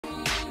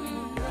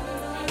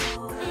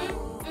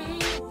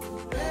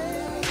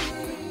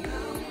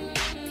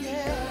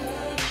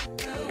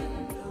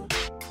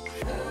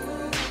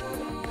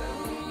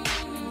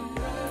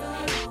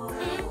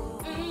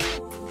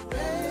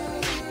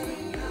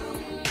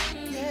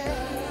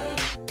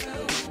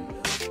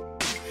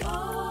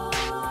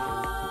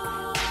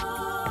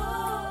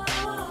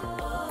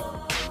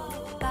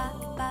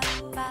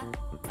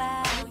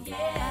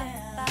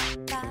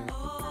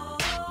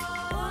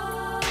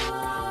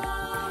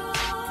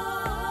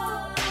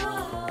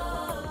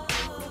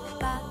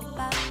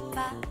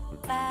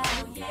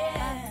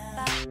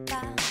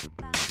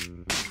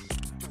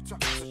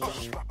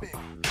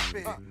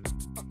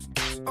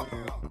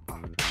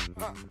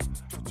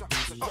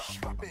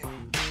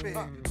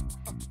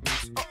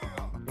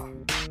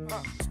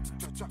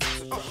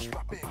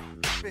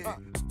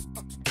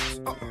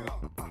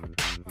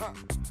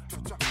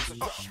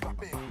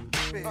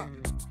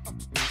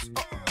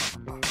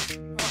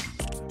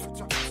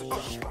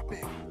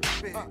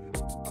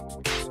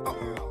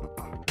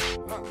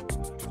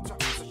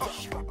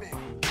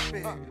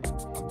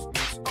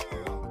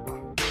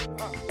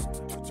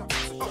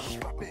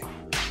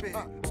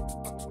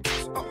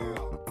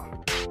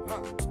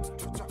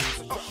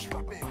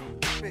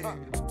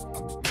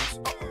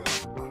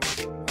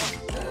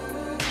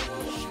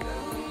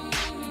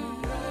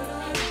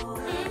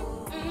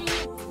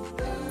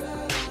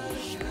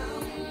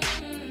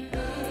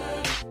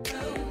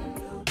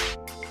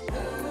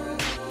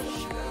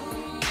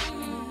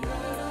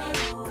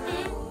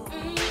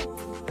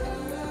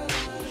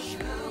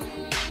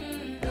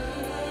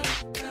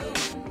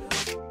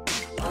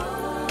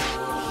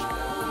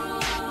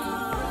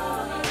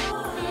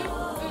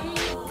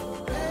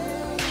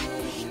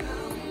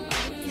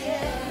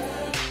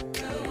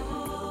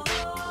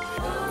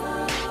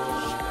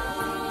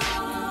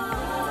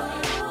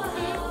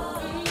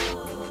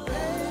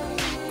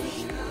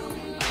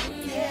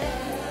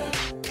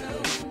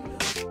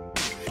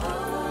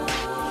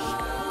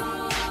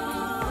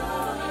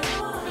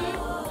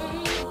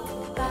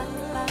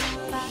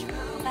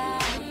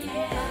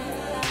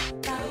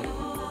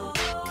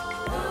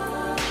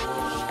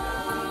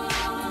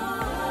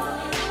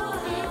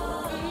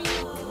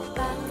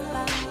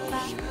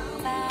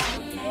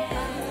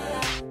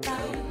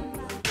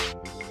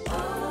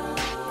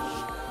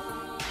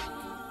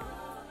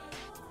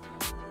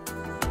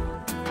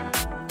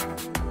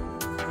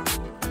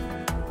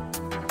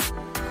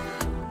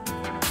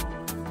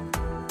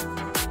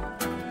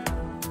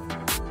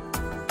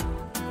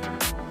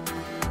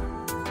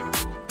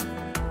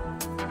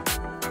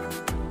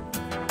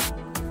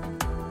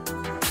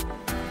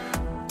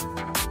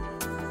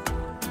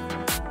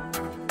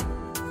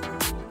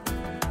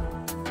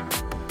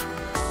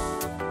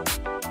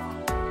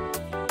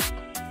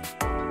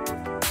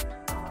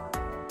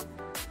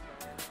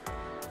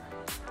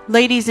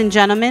Ladies and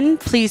gentlemen,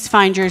 please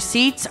find your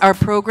seats. Our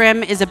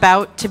program is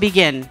about to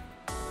begin.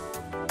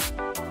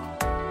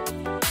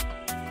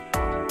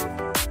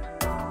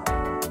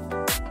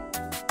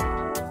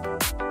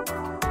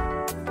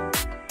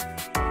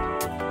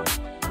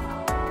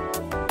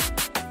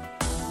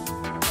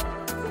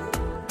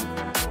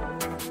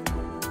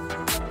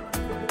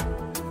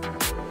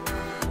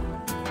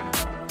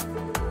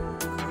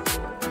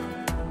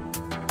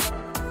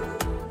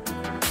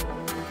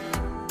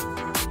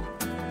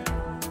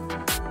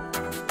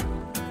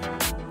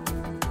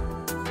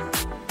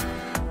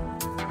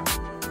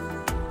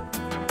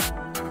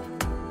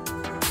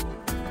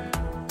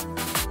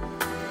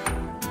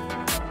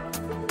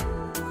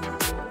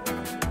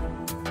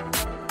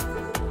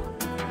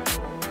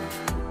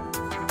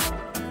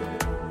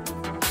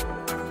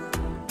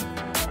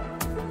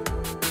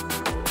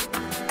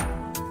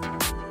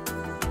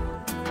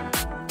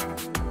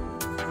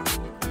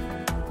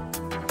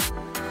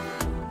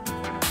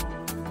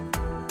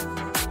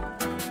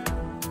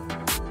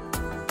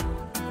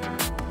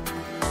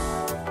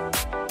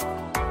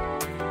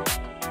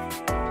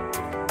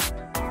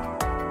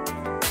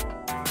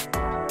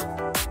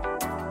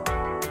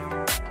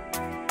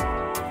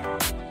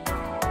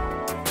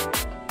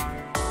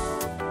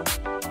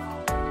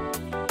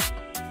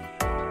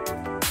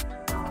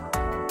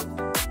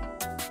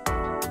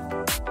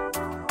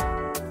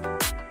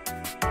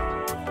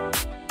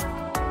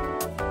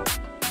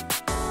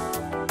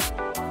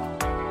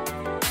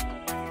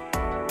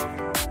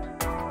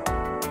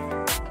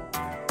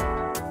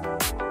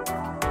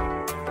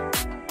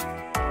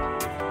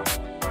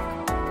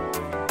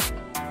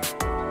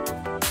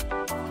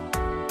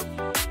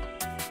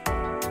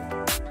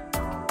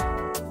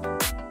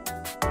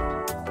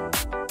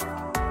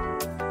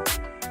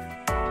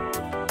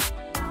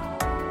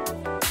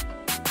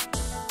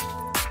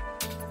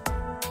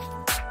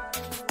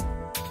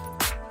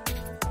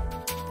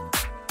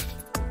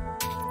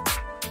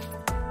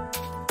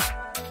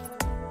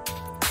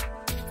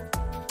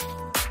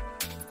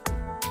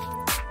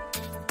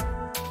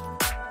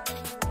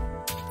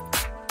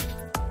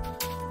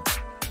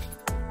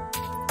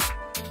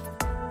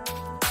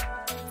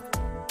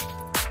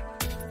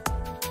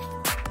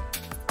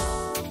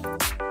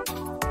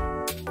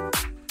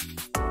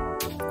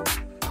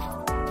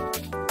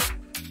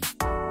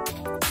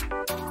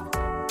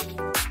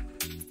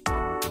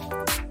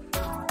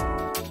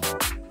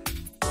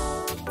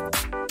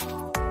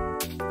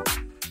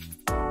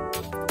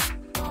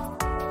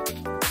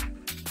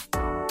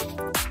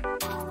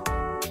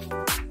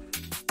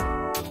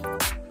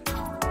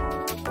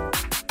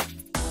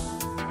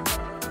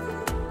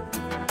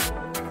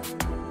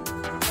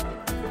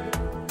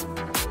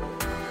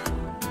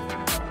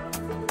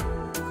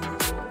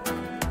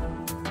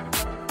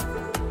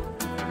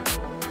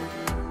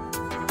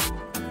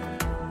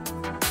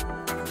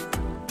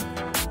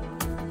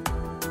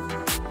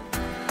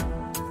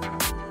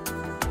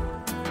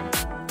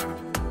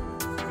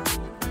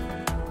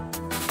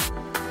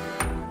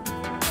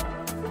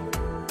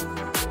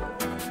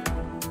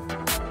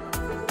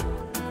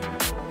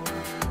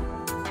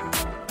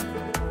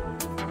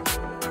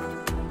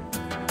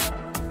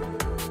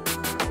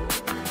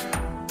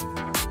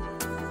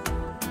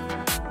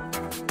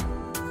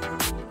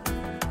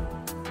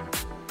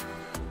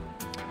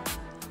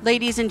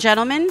 Ladies and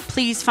gentlemen,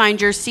 please find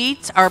your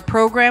seats. Our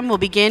program will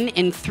begin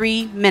in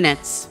 3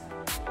 minutes.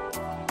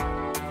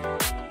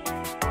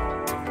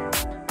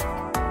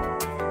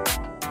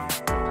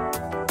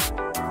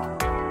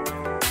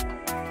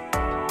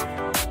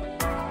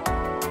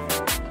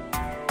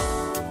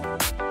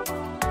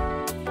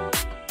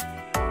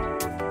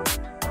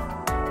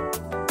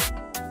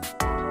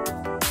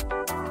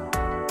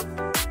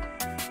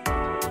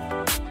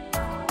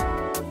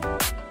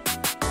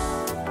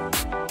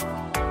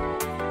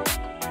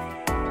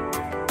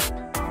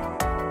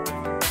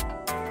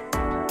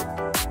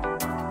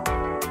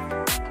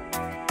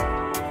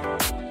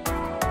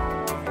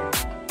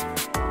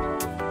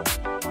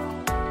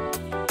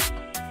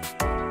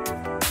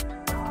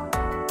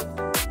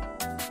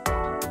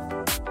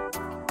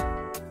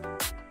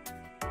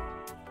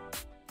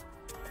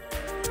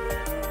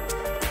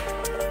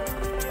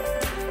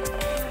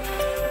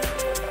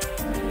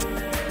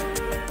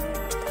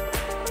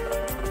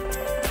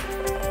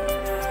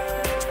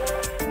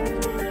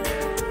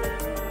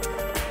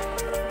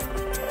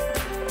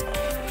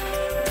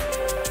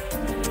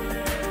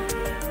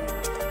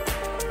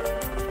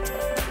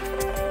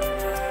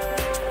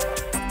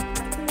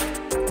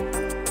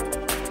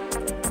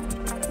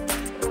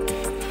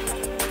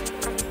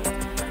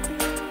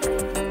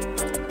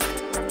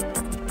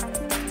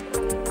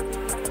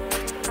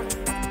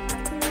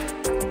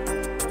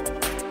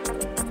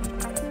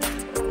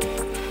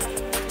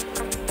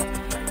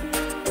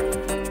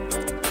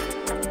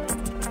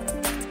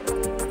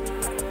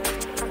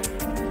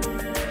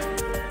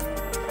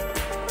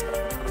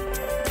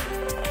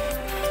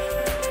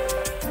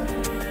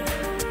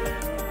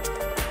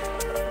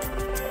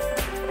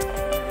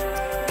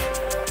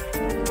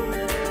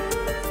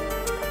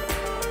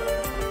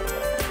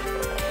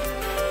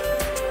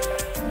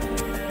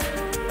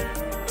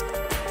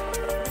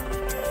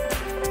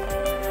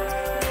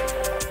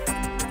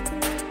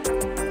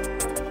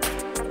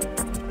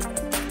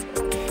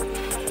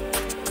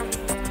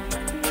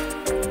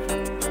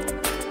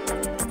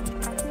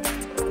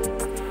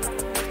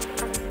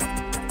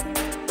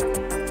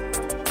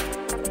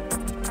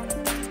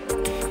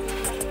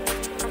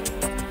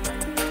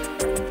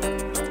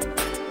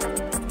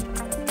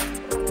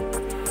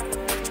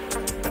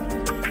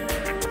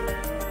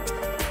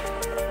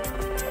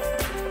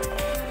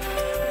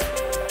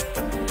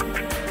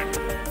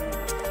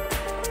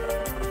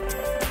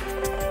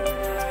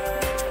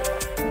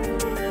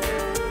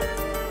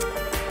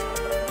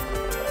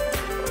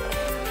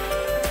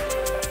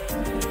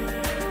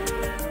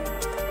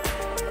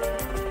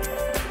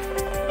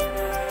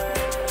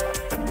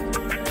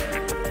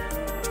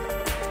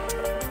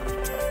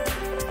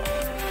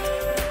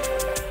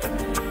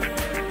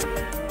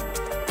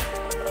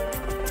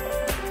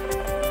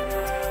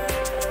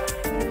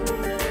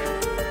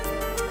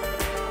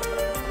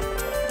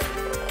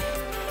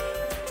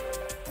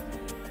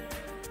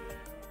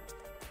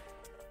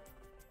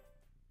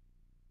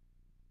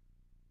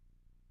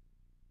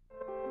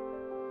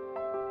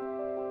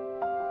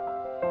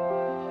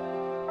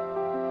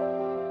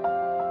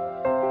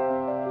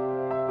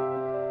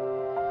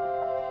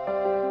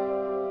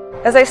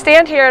 As I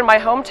stand here in my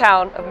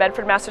hometown of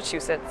Medford,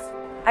 Massachusetts,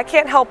 I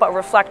can't help but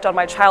reflect on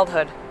my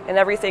childhood and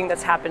everything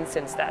that's happened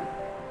since then.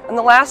 In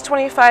the last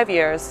 25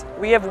 years,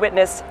 we have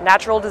witnessed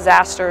natural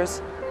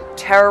disasters,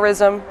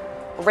 terrorism,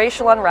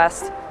 racial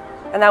unrest,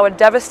 and now a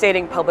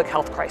devastating public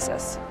health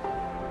crisis.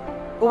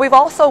 But we've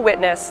also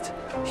witnessed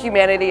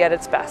humanity at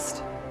its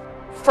best.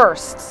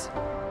 Firsts,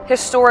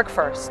 historic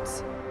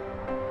firsts,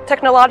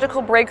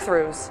 technological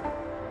breakthroughs,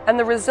 and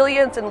the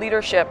resilience and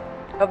leadership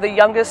of the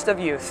youngest of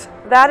youth.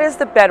 That is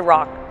the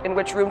bedrock in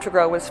which Room to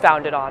Grow was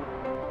founded on.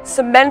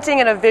 Cementing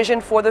in a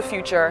vision for the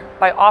future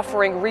by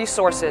offering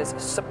resources,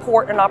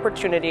 support, and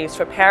opportunities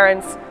for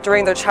parents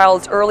during their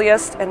child's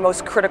earliest and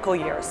most critical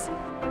years.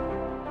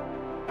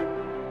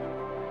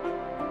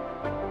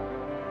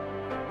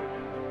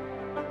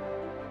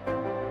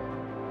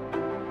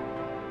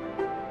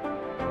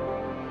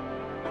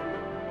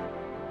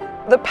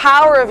 The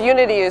power of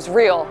unity is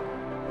real.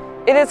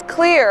 It is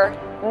clear,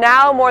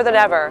 now more than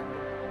ever,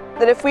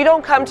 that if we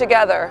don't come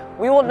together,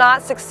 we will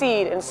not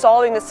succeed in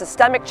solving the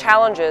systemic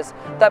challenges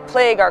that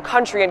plague our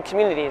country and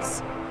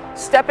communities.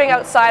 Stepping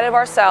outside of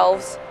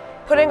ourselves,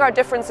 putting our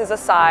differences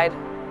aside,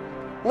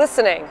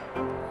 listening,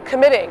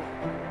 committing,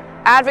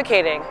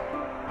 advocating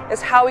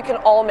is how we can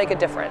all make a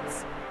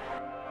difference.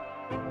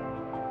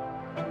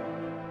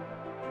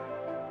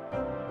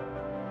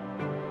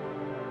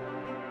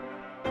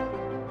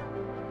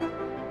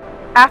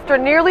 After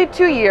nearly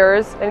 2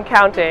 years and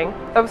counting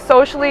of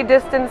socially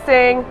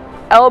distancing,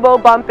 elbow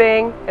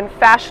bumping, and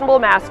fashionable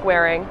mask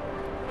wearing,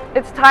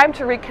 it's time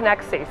to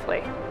reconnect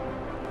safely.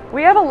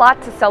 We have a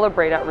lot to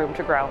celebrate at Room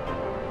to Grow.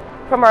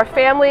 From our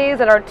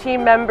families and our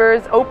team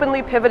members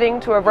openly pivoting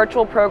to a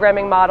virtual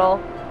programming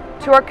model,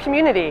 to our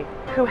community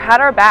who had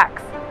our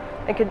backs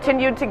and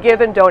continued to give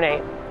and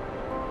donate.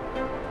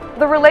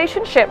 The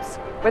relationships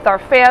with our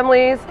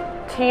families,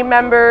 team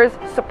members,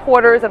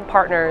 supporters, and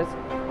partners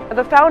are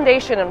the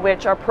foundation in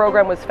which our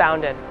program was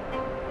founded.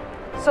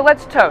 So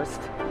let's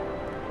toast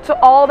to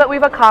all that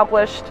we've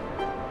accomplished,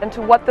 and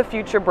to what the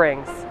future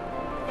brings.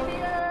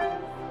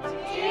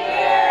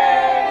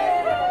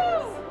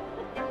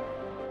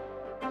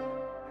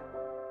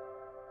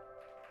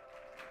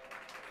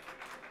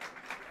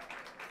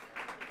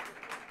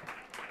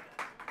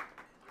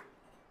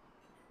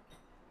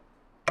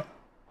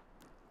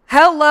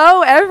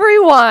 Hello,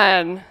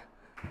 everyone.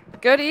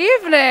 Good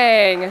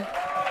evening.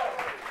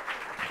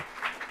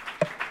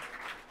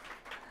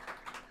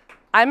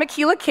 I'm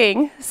Akilah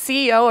King,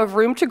 CEO of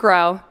Room to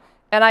Grow,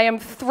 and I am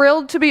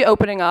thrilled to be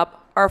opening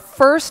up our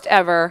first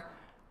ever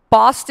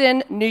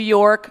Boston, New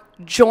York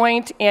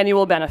joint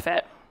annual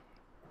benefit.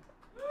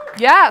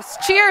 Yes,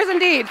 cheers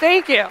indeed,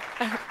 thank you.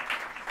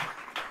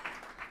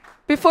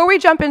 Before we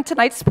jump into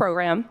tonight's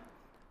program,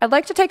 I'd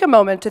like to take a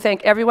moment to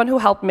thank everyone who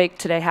helped make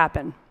today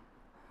happen.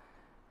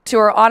 To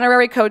our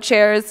honorary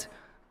co-chairs,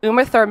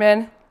 Hawke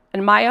Thurman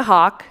and Maya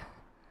Hawke,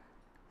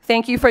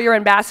 thank you for your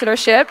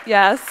ambassadorship,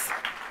 yes,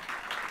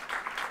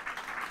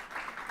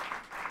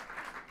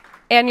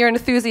 and your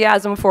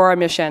enthusiasm for our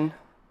mission.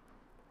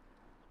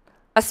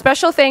 A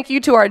special thank you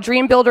to our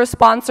Dream Builder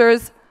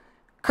sponsors,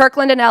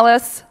 Kirkland and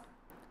Ellis,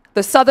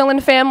 the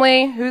Sutherland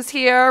family, who's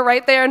here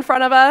right there in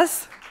front of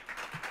us,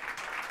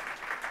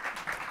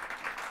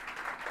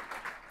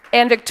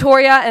 and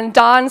Victoria and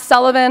Don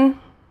Sullivan,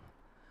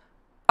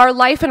 our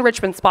life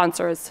enrichment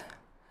sponsors,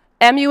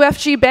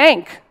 MUFG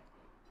Bank,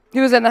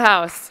 who's in the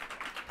house,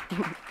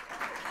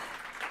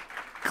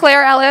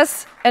 Claire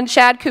Ellis and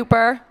Chad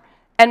Cooper,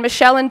 and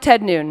Michelle and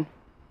Ted Noon.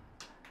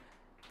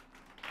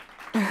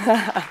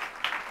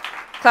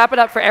 Clap it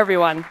up for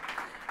everyone.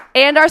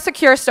 And our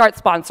Secure Start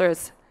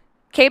sponsors,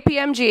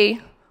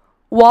 KPMG,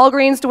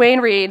 Walgreens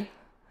Dwayne Reed,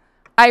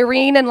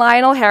 Irene and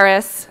Lionel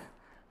Harris,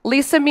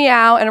 Lisa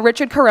Meow and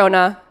Richard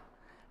Corona,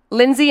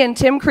 Lindsay and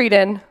Tim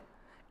Creedon,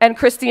 and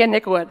Christy and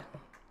Nick Wood.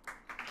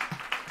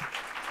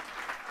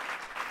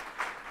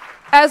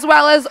 As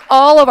well as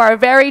all of our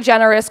very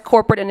generous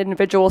corporate and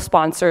individual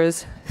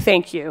sponsors,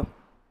 thank you.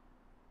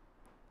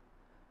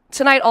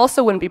 Tonight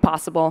also wouldn't be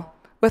possible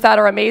without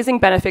our amazing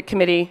benefit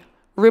committee,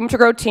 Room to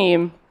Grow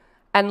team,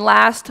 and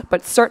last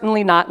but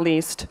certainly not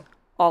least,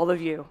 all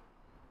of you.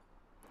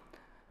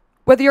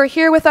 Whether you're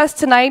here with us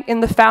tonight in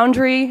the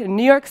Foundry in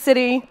New York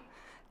City,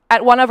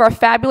 at one of our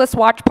fabulous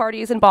watch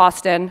parties in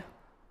Boston,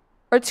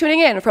 or tuning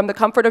in from the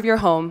comfort of your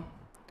home,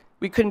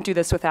 we couldn't do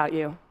this without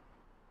you.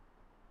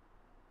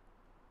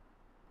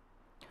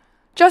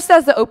 Just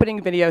as the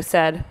opening video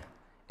said,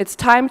 it's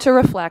time to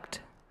reflect,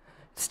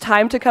 it's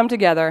time to come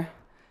together,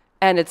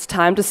 and it's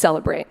time to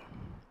celebrate.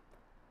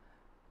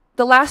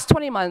 The last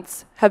 20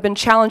 months have been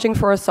challenging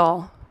for us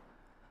all,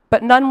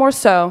 but none more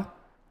so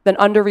than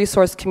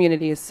under-resourced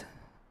communities.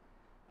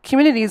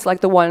 Communities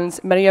like the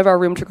ones many of our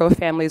Room to Grow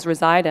families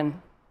reside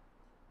in.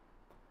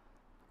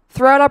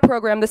 Throughout our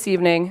program this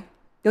evening,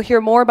 you'll hear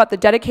more about the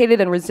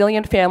dedicated and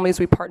resilient families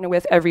we partner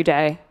with every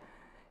day,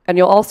 and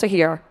you'll also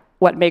hear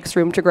what makes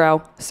Room to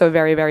Grow so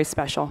very, very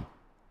special.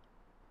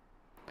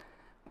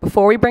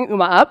 Before we bring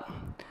Uma up,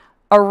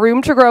 a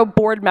Room to Grow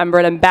board member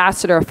and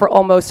ambassador for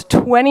almost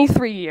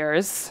 23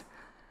 years,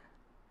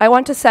 I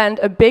want to send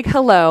a big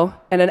hello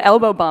and an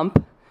elbow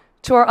bump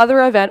to our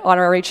other event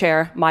honorary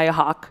chair, Maya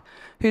Hawke,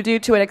 who due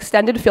to an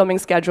extended filming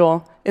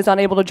schedule is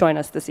unable to join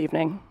us this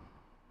evening.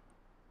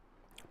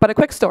 But a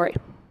quick story.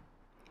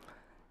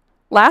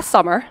 Last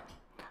summer,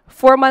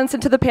 4 months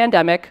into the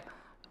pandemic,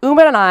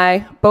 Uma and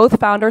I both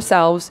found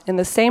ourselves in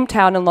the same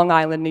town in Long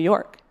Island, New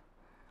York.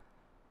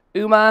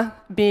 Uma,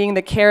 being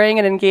the caring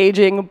and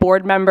engaging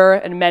board member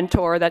and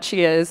mentor that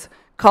she is,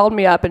 called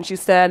me up and she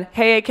said,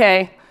 "Hey,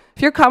 AK,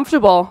 if you're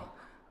comfortable,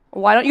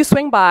 why don't you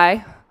swing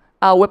by?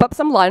 I'll whip up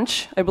some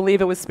lunch." I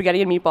believe it was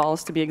spaghetti and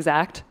meatballs, to be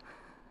exact.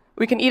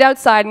 "We can eat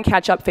outside and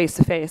catch up face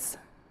to face.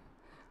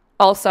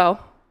 Also,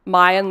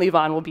 Maya and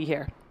Levon will be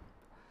here."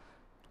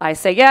 I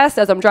say yes.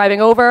 As I'm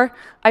driving over,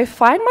 I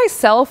find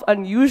myself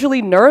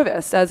unusually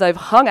nervous as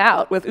I've hung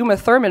out with Hawke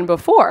Thurman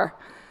before.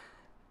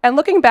 And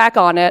looking back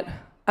on it,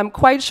 I'm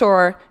quite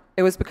sure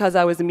it was because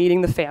I was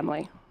meeting the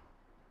family.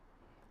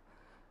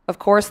 Of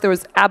course, there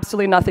was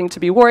absolutely nothing to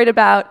be worried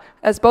about,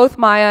 as both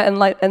Maya and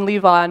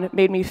Levon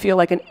made me feel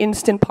like an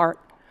instant part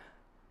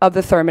of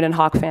the Thurman and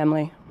Hawke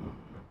family.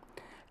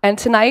 And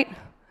tonight,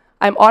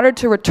 I'm honored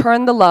to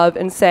return the love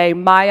and say,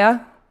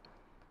 Maya,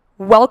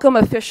 welcome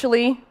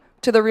officially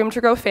to the Room to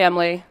Grow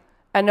family.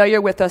 I know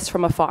you're with us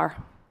from afar.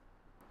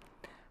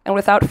 And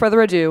without further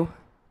ado,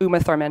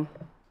 Hawke Thurman.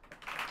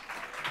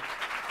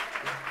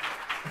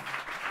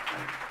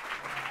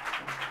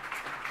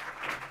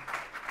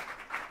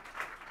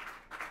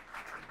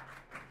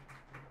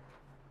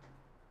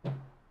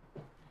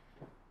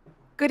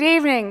 Good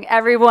evening,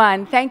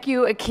 everyone. Thank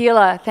you,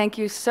 Akilah. Thank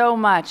you so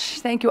much.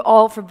 Thank you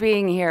all for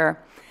being here.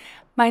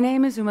 My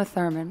name is Hawke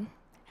Thurman,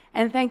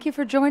 and thank you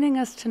for joining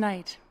us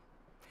tonight.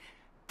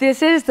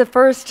 This is the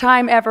first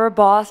time ever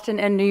Boston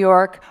and New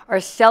York are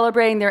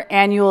celebrating their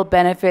annual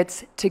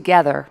benefits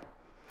together.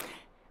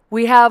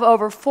 We have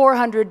over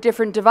 400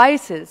 different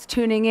devices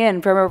tuning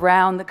in from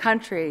around the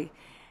country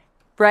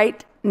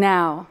right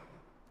now.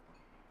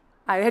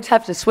 I had to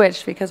have to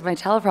switch because my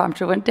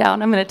teleprompter went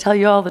down. I'm going to tell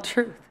you all the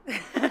truth.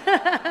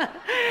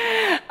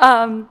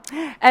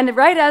 And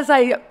right as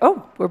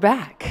we're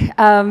back.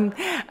 And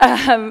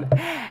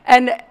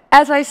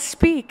as I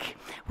speak,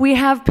 we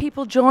have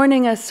people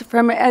joining us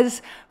from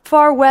as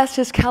far west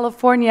as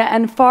California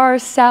and far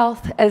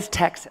south as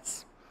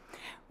Texas.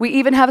 We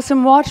even have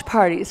some watch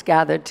parties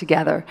gathered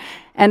together.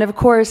 And of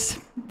course,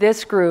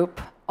 this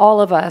group, all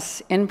of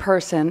us in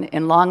person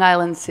in Long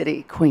Island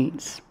City,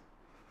 Queens.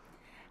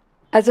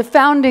 As a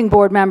founding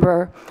board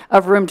member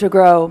of Room to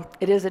Grow,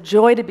 it is a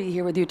joy to be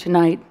here with you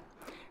tonight.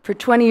 For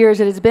 20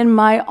 years, it has been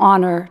my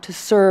honor to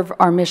serve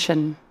our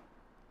mission.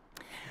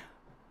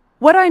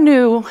 What I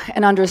knew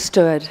and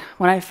understood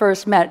when I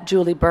first met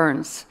Julie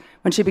Burns,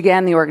 when she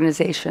began the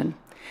organization,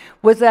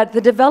 was that the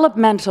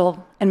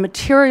developmental and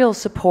material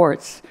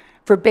supports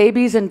for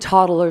babies and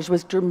toddlers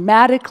was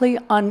dramatically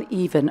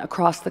uneven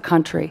across the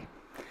country.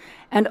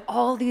 And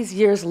all these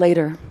years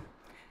later,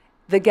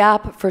 the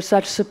gap for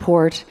such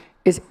support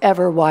is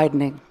ever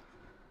widening.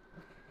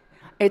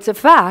 It's a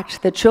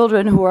fact that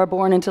children who are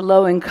born into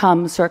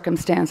low-income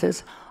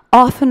circumstances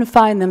often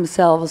find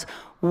themselves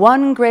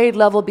one grade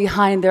level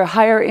behind their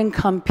higher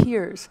income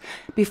peers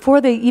before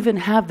they even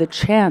have the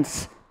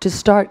chance to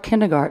start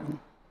kindergarten.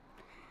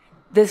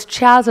 This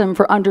chasm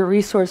for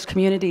under-resourced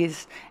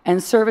communities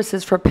and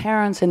services for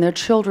parents and their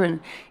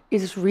children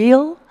is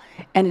real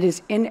and it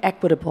is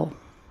inequitable.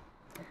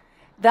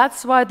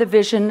 That's why the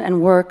vision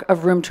and work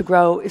of Room to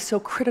Grow is so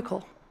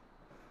critical.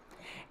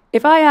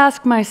 If I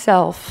ask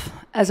myself,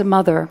 as a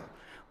mother,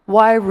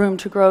 why Room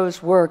to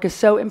Grow's work is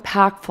so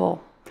impactful,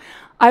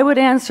 I would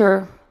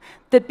answer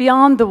that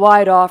beyond the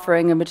wide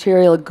offering of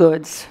material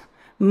goods,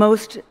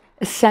 most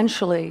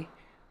essentially,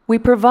 we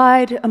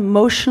provide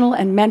emotional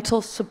and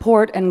mental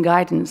support and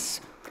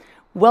guidance,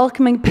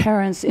 welcoming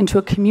parents into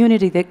a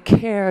community that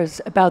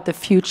cares about the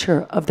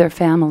future of their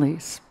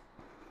families.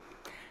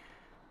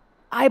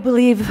 I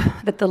believe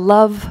that the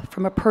love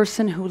from a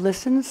person who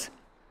listens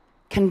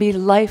can be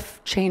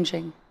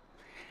life-changing.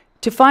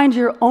 To find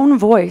your own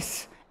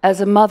voice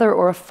as a mother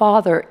or a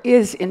father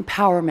is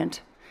empowerment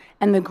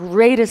and the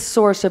greatest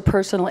source of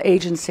personal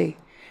agency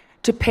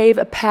to pave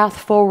a path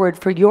forward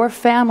for your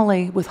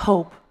family with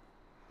hope.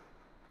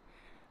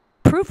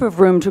 Proof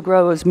of Room to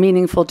Grow's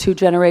meaningful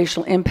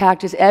two-generational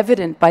impact is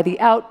evident by the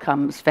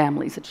outcomes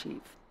families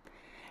achieve.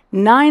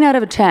 9 out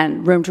of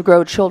 10 Room to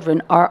Grow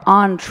children are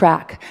on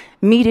track,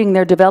 meeting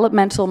their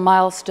developmental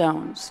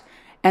milestones,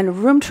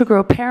 and Room to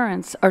Grow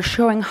parents are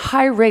showing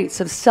high rates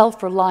of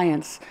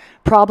self-reliance,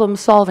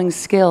 problem-solving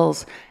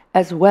skills,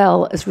 as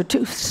well as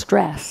reduced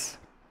stress.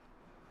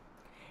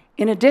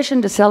 In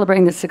addition to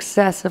celebrating the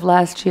success of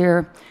last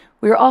year,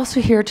 we are also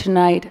here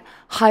tonight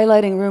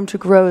highlighting Room to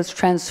Grow's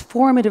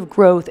transformative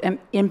growth and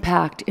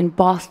impact in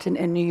Boston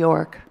and New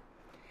York.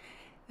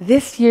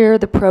 This year,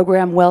 the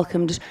program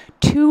welcomed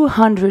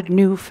 200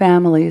 new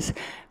families,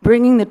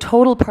 bringing the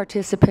total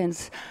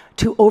participants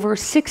to over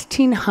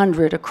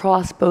 1,600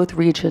 across both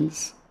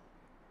regions.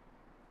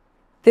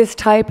 This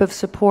type of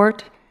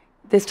support,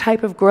 this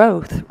type of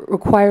growth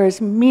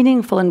requires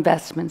meaningful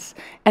investments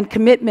and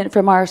commitment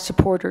from our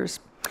supporters,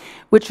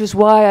 which is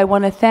why I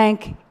want to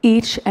thank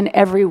each and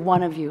every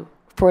one of you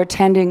for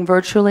attending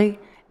virtually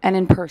and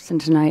in person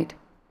tonight.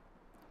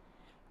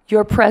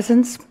 Your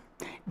presence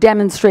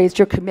demonstrates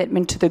your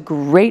commitment to the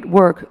great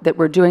work that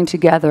we're doing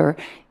together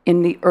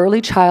in the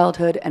early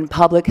childhood and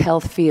public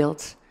health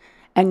fields,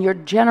 and your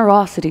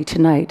generosity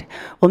tonight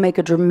will make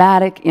a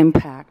dramatic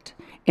impact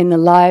in the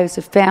lives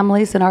of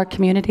families in our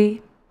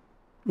community,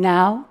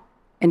 now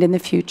and in the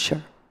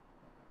future.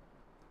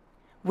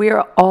 We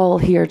are all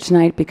here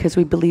tonight because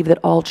we believe that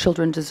all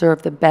children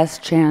deserve the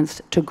best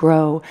chance to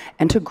grow,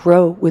 and to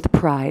grow with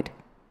pride.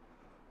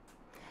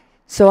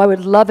 So I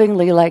would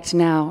lovingly like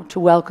now to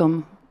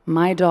welcome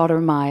my daughter,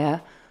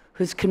 Maya,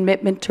 whose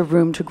commitment to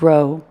Room to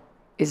Grow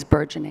is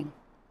burgeoning.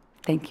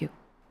 Thank you.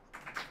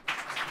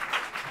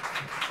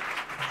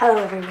 Hello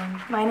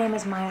everyone, my name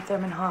is Maya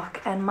Thurman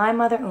Hawke, and my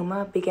mother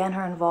Uma began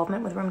her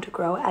involvement with Room to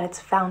Grow at its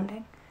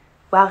founding,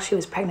 while she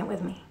was pregnant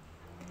with me.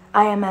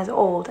 I am as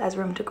old as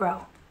Room to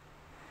Grow.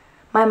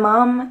 My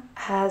mom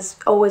has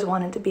always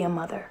wanted to be a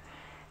mother,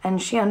 and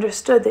she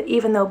understood that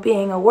even though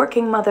being a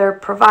working mother,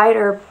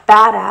 provider,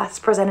 badass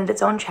presented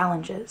its own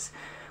challenges,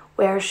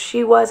 where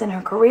she was in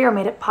her career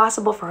made it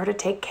possible for her to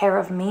take care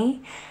of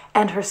me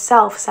and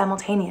herself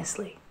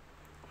simultaneously.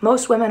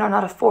 Most women are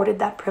not afforded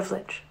that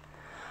privilege.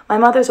 My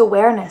mother's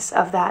awareness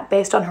of that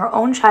based on her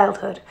own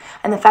childhood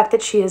and the fact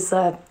that she is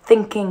a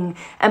thinking,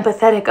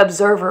 empathetic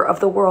observer of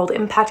the world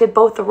impacted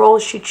both the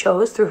roles she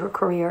chose through her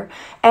career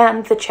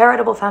and the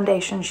charitable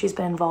foundation she's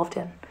been involved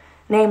in,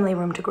 namely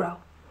Room to Grow.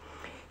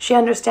 She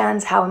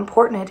understands how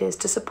important it is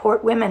to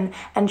support women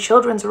and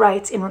children's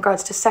rights in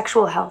regards to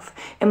sexual health,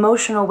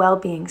 emotional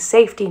well-being,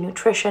 safety,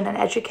 nutrition, and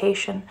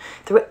education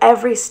through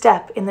every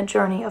step in the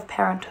journey of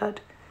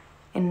parenthood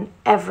in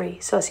every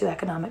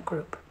socioeconomic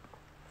group.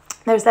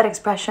 There's that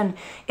expression,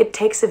 it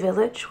takes a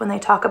village, when they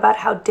talk about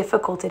how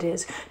difficult it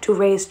is to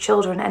raise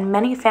children, and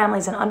many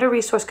families in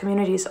under-resourced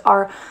communities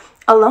are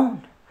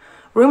alone.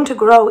 Room to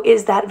Grow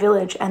is that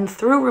village, and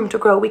through Room to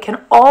Grow, we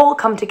can all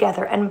come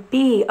together and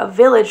be a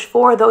village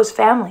for those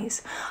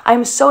families. I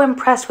am so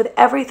impressed with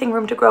everything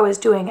Room to Grow is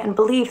doing and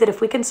believe that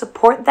if we can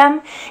support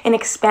them in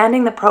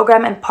expanding the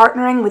program and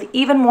partnering with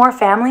even more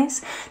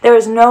families, there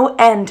is no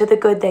end to the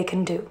good they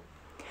can do.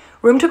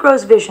 Room to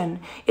Grow's vision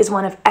is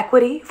one of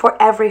equity for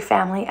every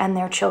family and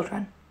their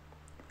children.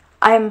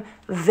 I am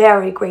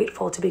very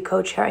grateful to be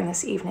co-chairing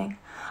this evening.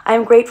 I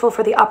am grateful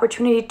for the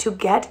opportunity to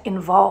get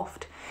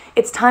involved.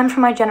 It's time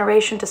for my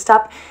generation to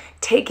stop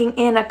taking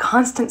in a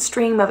constant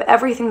stream of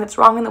everything that's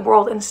wrong in the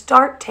world and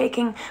start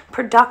taking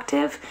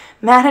productive,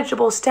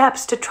 manageable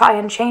steps to try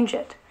and change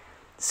it.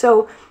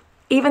 So,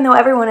 even though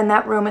everyone in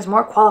that room is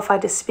more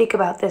qualified to speak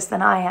about this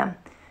than I am,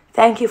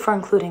 thank you for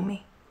including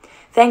me.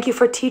 Thank you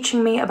for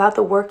teaching me about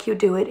the work you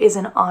do. It is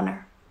an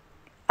honor.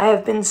 I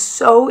have been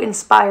so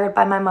inspired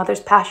by my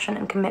mother's passion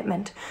and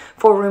commitment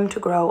for Room to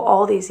Grow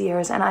all these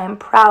years, and I am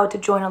proud to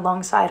join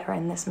alongside her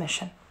in this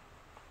mission.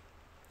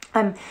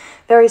 I'm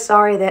very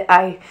sorry that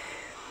I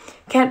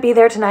can't be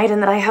there tonight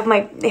and that I have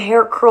my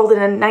hair curled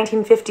in a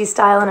 1950s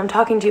style and I'm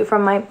talking to you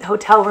from my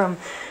hotel room.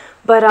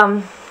 But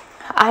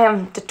I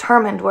am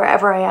determined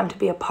wherever I am to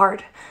be a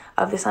part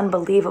of this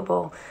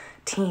unbelievable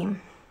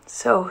team.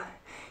 So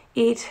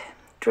eat,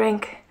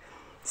 drink,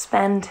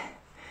 spend,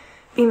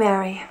 be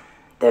merry.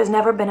 There's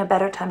never been a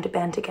better time to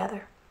band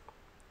together.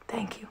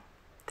 Thank you.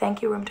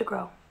 Thank you, Room to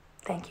Grow.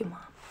 Thank you, Mom.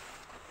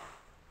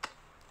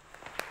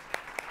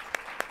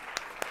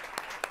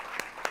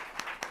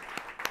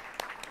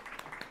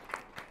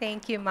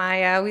 Thank you,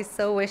 Maya. We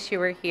so wish you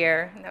were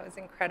here. That was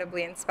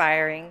incredibly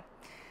inspiring.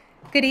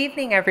 Good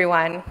evening,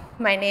 everyone.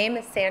 My name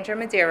is Sandra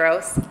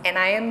Medeiros, and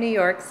I am New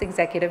York's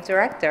Executive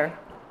Director.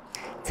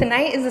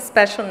 Tonight is a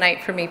special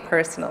night for me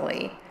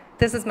personally.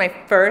 This is my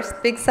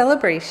first big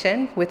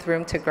celebration with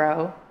Room to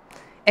Grow.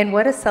 And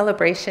what a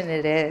celebration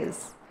it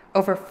is.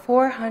 Over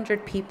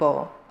 400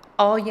 people,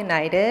 all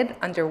united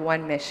under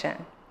one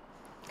mission.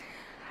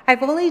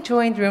 I've only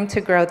joined Room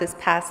to Grow this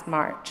past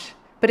March,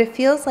 but it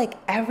feels like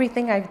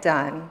everything I've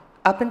done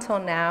up until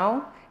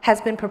now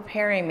has been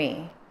preparing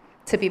me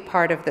to be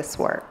part of this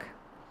work.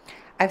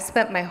 I've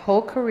spent my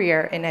whole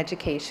career in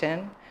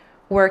education,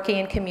 working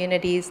in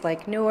communities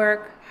like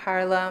Newark,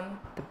 Harlem,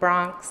 the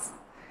Bronx,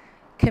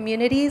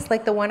 communities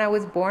like the one I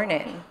was born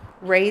in,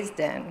 raised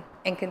in,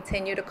 and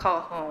continue to call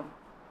home.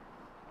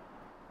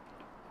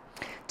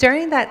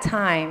 During that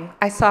time,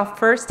 I saw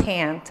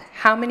firsthand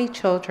how many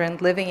children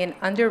living in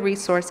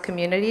under-resourced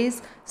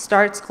communities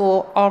start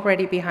school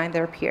already behind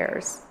their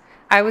peers.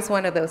 I was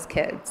one of those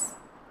kids.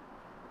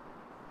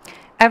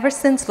 Ever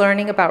since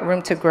learning about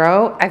Room to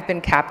Grow, I've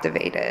been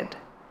captivated.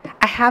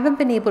 I haven't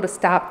been able to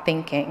stop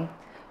thinking,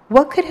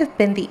 what could have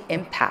been the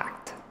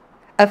impact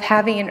of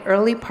having an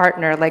early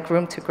partner like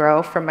Room to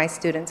Grow for my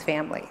students'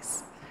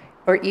 families,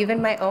 or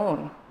even my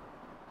own?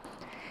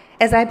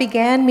 As I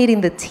began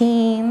meeting the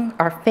team,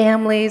 our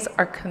families,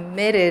 our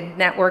committed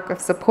network of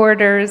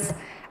supporters,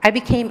 I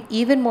became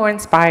even more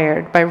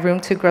inspired by Room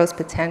to Grow's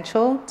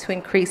potential to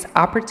increase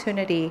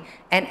opportunity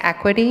and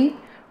equity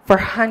for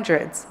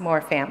hundreds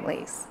more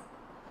families.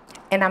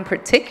 And I'm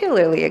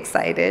particularly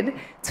excited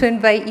to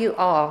invite you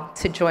all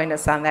to join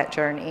us on that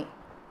journey.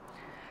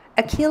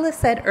 Akilah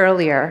said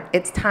earlier,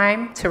 it's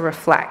time to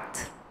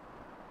reflect.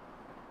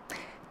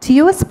 Do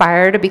you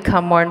aspire to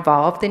become more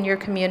involved in your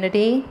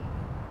community?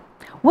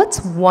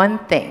 What's one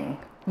thing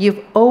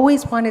you've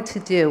always wanted to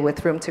do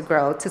with Room to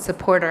Grow to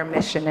support our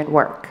mission and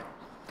work?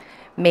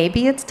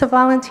 Maybe it's to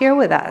volunteer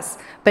with us,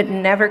 but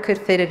never could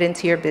fit it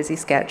into your busy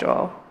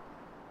schedule.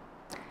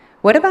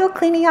 What about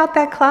cleaning out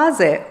that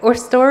closet or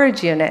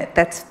storage unit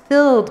that's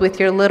filled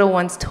with your little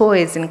one's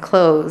toys and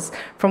clothes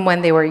from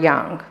when they were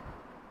young?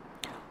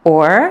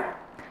 Or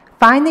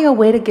finding a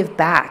way to give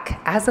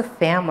back as a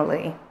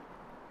family?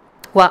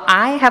 Well,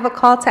 I have a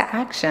call to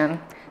action.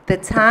 The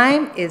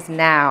time is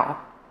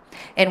now.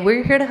 And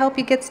we're here to help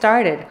you get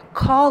started.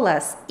 Call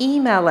us,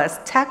 email us,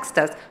 text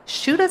us,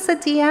 shoot us a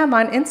DM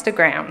on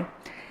Instagram.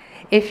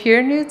 If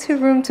you're new to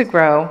Room to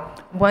Grow,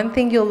 one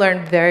thing you'll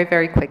learn very,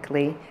 very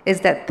quickly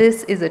is that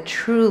this is a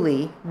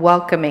truly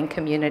welcoming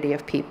community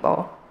of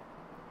people.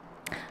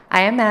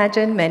 I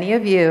imagine many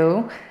of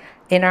you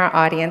in our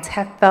audience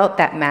have felt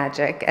that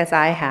magic, as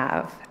I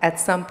have, at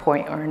some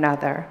point or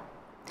another.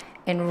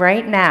 And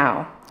right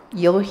now,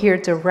 you'll hear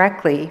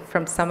directly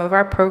from some of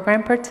our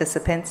program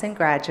participants and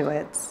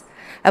graduates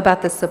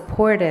about the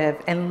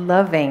supportive and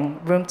loving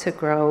Room to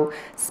Grow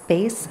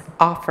space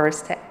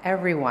offers to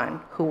everyone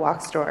who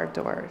walks through our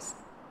doors.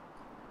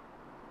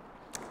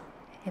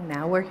 And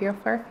now we're here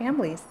for our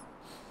families.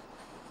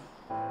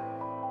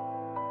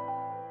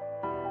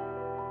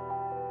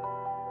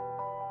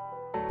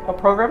 A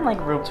program like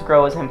Room to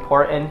Grow is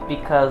important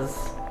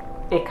because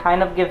it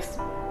kind of gives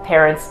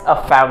parents a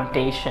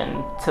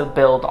foundation to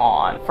build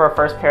on. For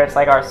first parents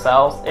like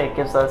ourselves, it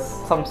gives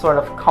us some sort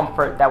of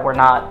comfort that we're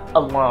not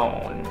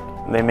alone.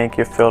 They make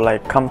you feel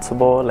like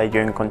comfortable, like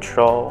you're in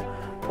control,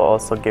 but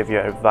also give you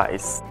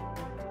advice.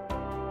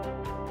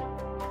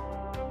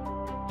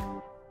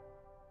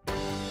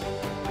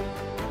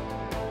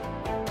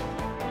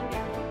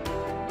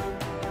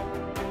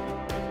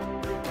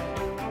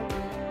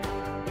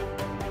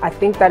 I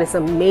think that it's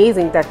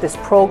amazing that this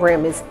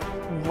program is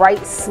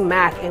right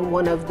smack in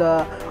one of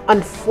the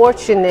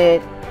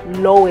unfortunate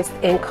lowest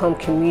income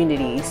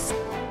communities.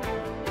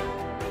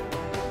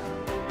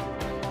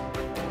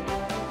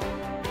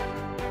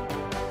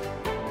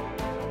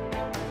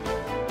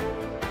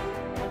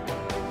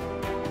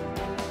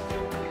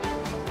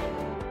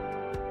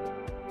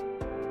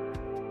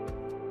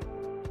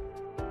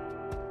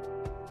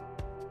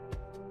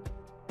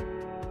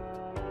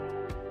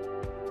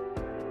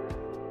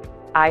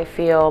 I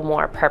feel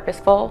more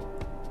purposeful.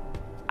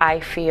 I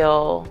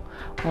feel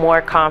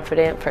more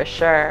confident for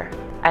sure.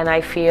 And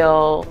I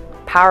feel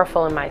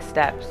powerful in my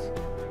steps.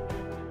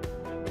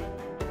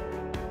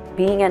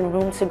 Being in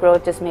Room to Grow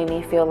just made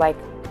me feel like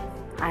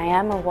I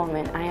am a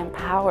woman, I am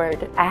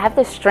empowered. I have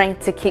the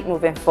strength to keep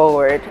moving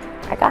forward.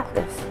 I got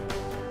this.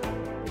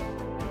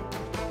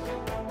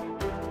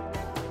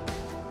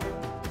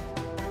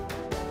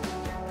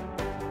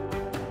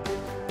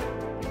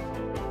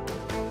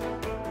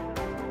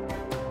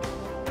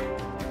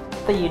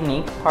 The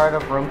unique part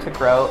of Room to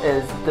Grow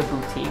is the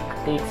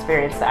boutique. The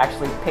experience to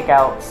actually pick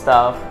out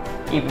stuff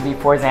even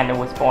before Xander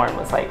was born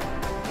was like,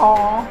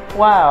 oh,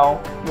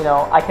 wow. You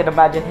know, I could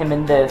imagine him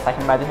in this, I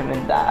can imagine him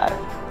in that.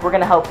 We're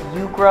gonna help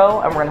you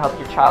grow and we're gonna help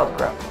your child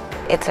grow.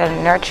 It's a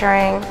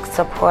nurturing,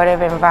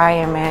 supportive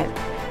environment.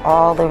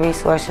 All the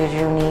resources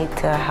you need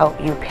to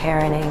help you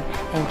parenting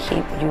and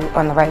keep you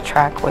on the right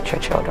track with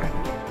your children.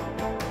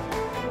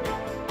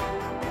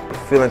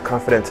 Feeling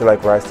confident to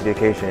like rise to the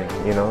occasion,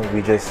 you know,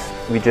 we just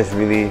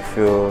really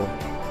feel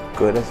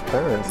good as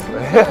parents.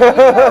 Yeah, we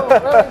feel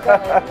really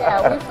good.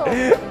 Yeah, we feel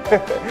really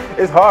good.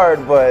 It's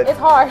hard, but it's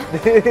hard.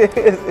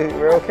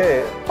 We're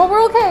okay. But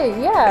we're okay,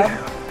 yeah.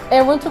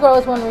 And Room to Grow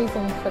is one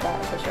reason for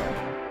that, for sure.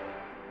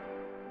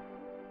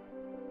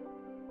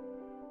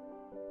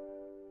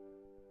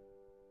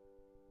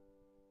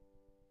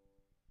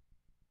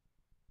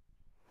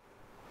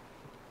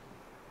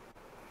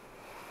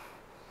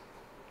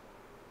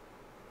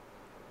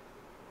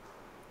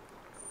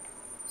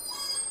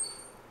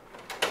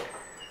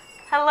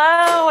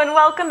 Hello and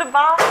welcome to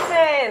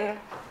Boston.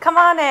 Come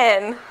on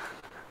in.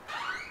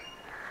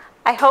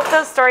 I hope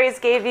those stories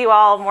gave you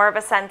all more of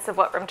a sense of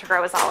what Room to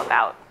Grow is all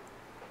about.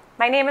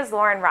 My name is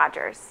Lauren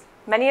Rogers.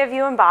 Many of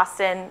you in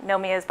Boston know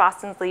me as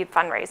Boston's lead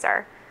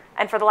fundraiser,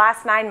 and for the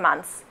last 9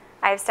 months,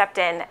 I have stepped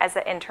in as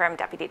the interim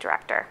deputy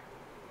director.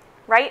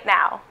 Right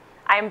now,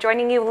 I am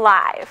joining you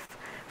live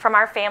from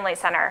our family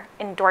center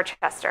in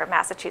Dorchester,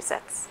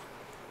 Massachusetts.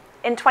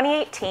 In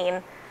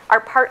 2018, our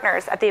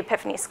partners at the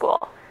Epiphany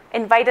School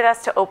invited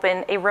us to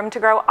open a Room to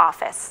Grow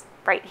office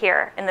right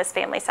here in this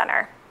family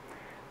center.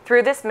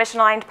 Through this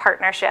mission-aligned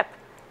partnership,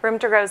 Room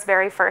to Grow's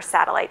very first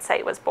satellite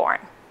site was born.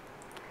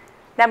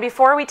 Now,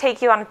 before we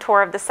take you on a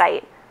tour of the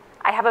site,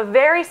 I have a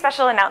very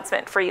special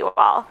announcement for you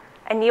all,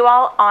 and you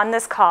all on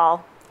this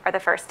call are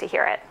the first to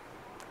hear it.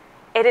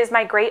 It is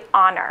my great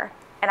honor,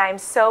 and I am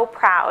so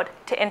proud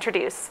to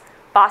introduce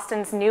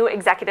Boston's new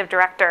executive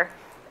director,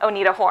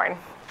 Oneda Horne.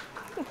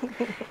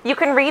 You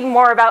can read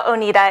more about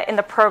Oneda in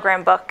the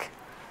program book.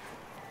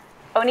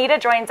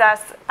 Oneda joins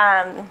us.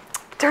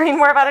 To read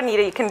more about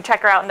Oneda, you can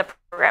check her out in the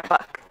program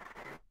book.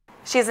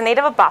 She's a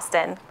native of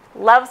Boston,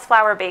 loves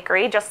Flower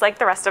Bakery, just like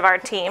the rest of our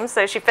team,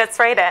 so she fits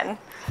right in.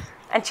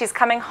 And she's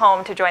coming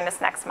home to join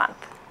us next month.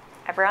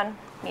 Everyone,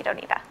 meet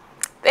Oneda.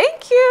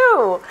 Thank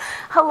you.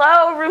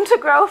 Hello, Room to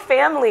Grow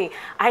family.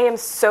 I am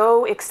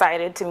so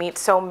excited to meet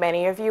so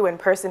many of you in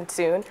person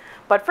soon.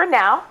 But for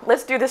now,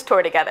 let's do this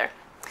tour together.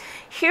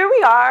 Here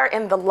we are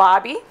in the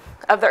lobby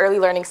of the Early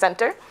Learning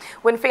Center.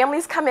 When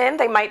families come in,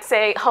 they might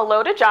say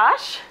hello to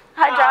Josh.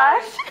 Hi,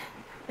 Josh.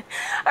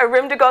 A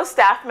Room to Go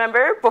staff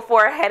member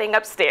before heading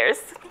upstairs.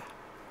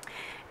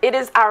 It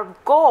is our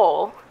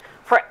goal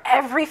for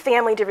every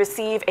family to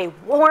receive a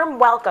warm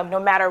welcome no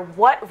matter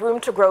what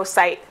Room to Grow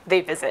site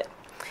they visit.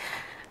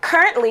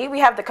 Currently, we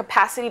have the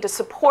capacity to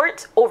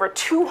support over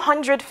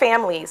 200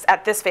 families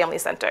at this family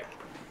center.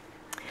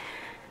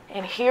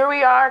 And here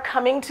we are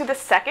coming to the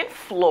second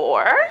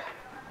floor.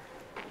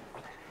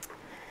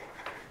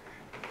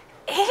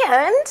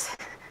 And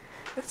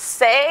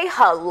say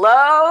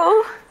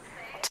hello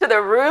to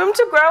the Room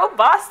to Grow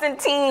Boston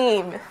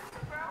team.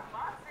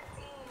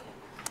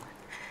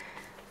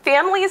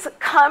 Families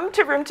come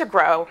to Room to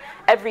Grow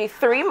every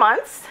 3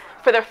 months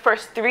for the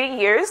first 3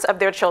 years of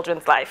their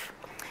children's life.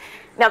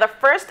 Now, the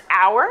first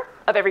hour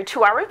of every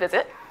 2-hour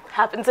visit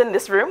happens in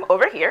this room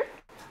over here.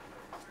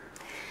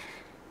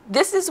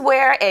 This is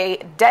where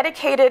a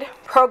dedicated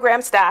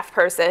program staff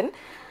person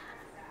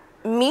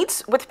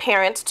meets with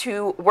parents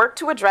to work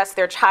to address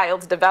their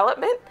child's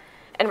development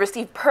and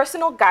receive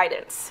personal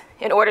guidance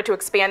in order to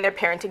expand their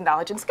parenting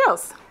knowledge and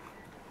skills.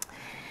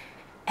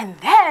 And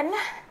then,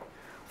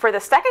 for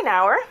the second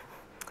hour,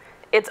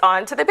 it's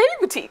on to the baby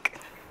boutique.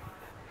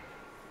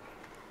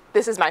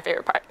 This is my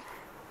favorite part.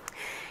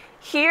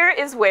 Here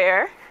is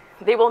where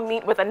they will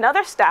meet with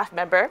another staff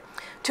member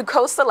to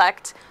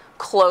co-select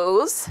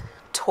clothes,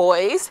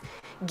 toys,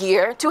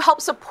 gear to help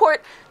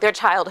support their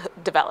child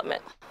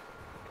development.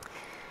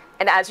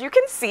 And as you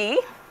can see,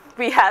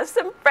 we have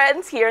some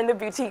friends here in the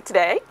boutique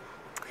today.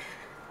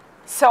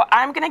 So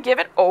I'm going to give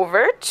it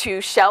over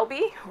to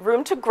Shelby,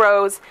 Room to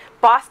Grow's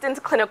Boston's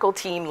clinical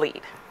team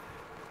lead.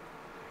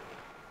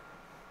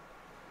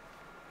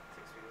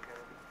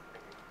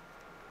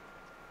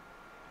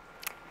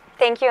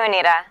 Thank you,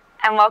 Oneda,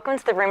 and welcome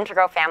to the Room to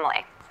Grow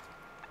family.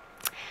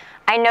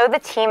 I know the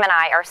team and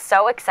I are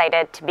so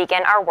excited to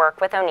begin our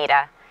work with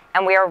Oneda,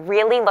 and we are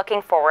really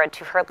looking forward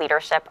to her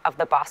leadership of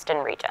the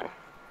Boston region.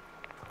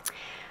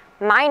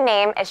 My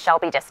name is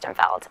Shelby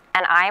Distenfeld,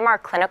 and I am our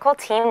clinical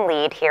team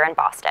lead here in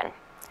Boston.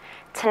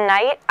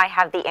 Tonight, I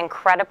have the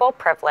incredible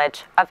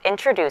privilege of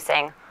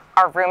introducing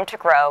our Room to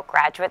Grow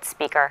graduate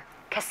speaker,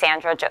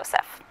 Cassandra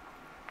Joseph.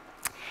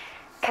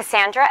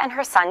 Cassandra and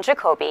her son,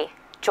 Jacoby,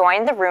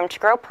 joined the Room to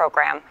Grow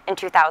program in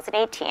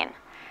 2018,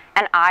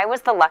 and I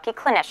was the lucky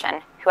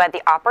clinician who had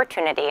the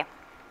opportunity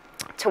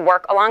to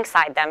work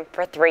alongside them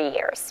for 3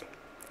 years.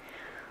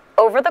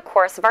 Over the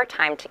course of our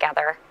time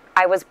together,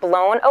 I was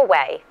blown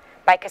away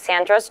by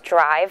Cassandra's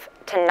drive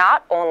to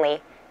not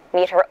only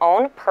meet her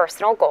own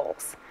personal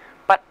goals,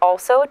 but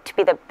also to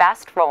be the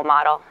best role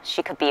model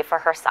she could be for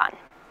her son.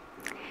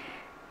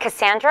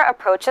 Cassandra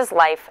approaches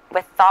life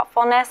with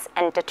thoughtfulness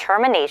and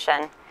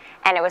determination,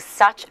 and it was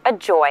such a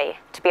joy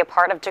to be a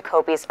part of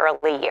Jacoby's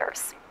early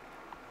years.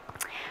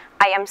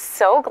 I am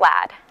so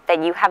glad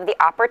that you have the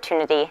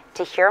opportunity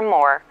to hear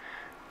more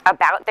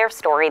about their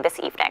story this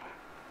evening.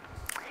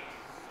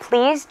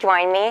 Please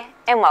join me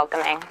in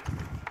welcoming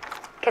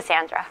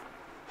Cassandra.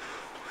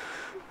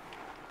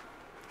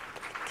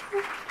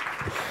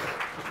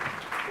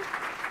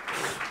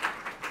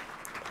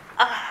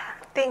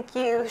 Thank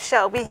you,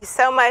 Shelby,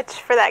 so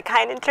much for that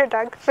kind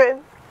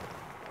introduction.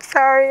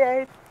 Sorry,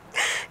 I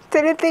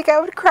didn't think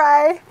I would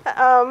cry.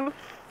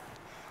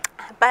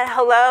 But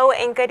hello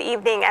and good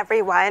evening,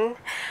 everyone.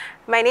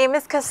 My name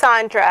is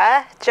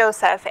Cassandra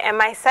Joseph, and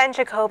my son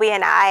Jacoby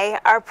and I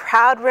are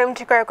proud Room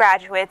to Grow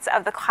graduates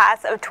of the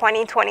class of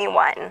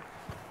 2021.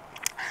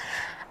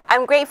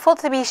 I'm grateful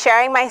to be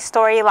sharing my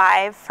story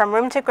live from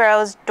Room to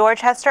Grow's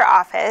Dorchester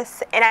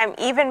office, and I'm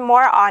even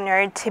more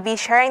honored to be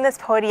sharing this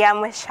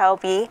podium with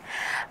Shelby,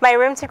 my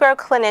Room to Grow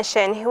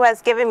clinician who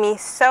has given me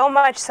so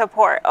much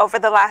support over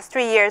the last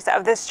 3 years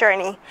of this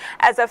journey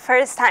as a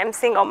first-time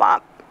single mom.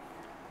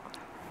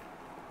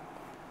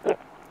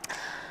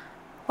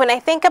 When I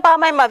think about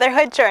my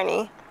motherhood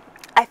journey,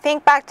 I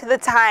think back to the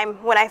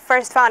time when I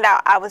first found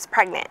out I was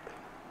pregnant.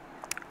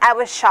 I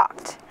was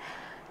shocked.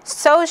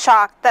 So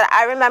shocked that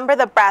I remember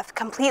the breath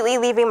completely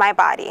leaving my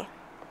body.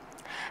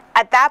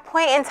 At that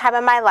point in time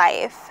in my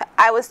life,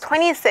 I was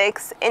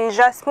 26 and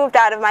just moved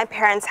out of my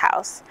parents'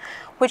 house,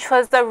 which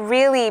was a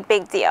really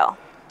big deal.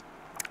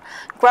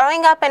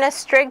 Growing up in a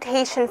strict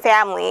Haitian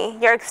family,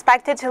 you're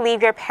expected to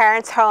leave your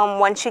parents' home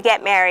once you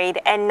get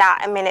married and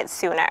not a minute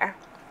sooner.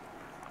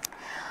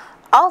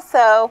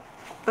 Also,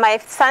 my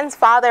son's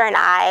father and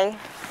I,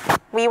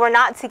 we were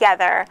not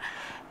together,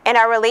 and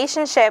our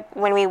relationship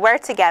when we were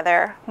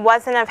together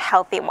wasn't a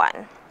healthy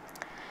one.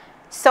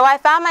 So I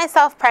found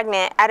myself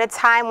pregnant at a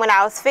time when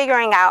I was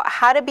figuring out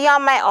how to be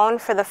on my own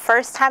for the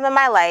first time in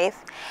my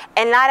life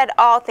and not at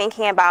all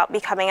thinking about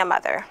becoming a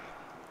mother.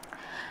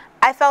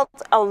 I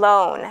felt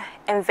alone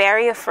and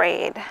very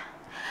afraid.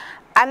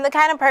 I'm the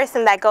kind of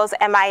person that goes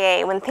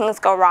MIA when things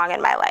go wrong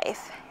in my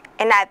life.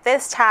 And at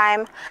this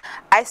time,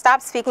 I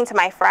stopped speaking to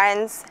my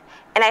friends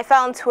and I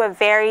fell into a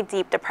very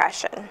deep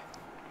depression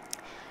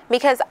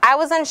because I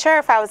was unsure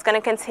if I was going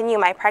to continue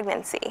my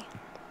pregnancy.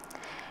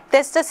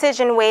 This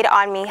decision weighed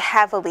on me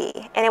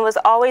heavily, and it was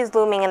always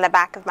looming in the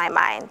back of my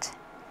mind.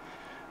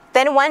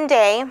 Then one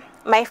day,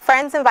 my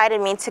friends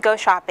invited me to go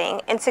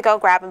shopping and to go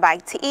grab a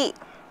bite to eat.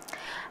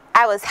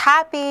 I was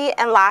happy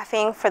and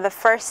laughing for the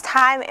first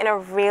time in a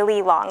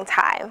really long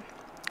time.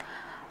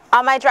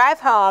 On my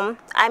drive home,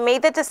 I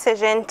made the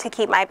decision to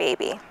keep my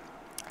baby.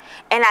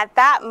 And at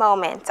that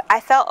moment, I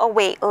felt a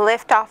weight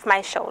lift off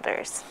my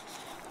shoulders.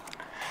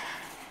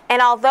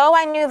 And although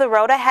I knew the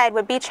road ahead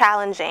would be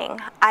challenging,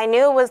 I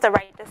knew it was the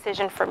right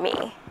decision for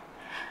me.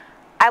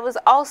 I was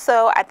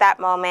also, at that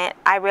moment,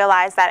 I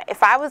realized that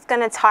if I was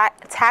going to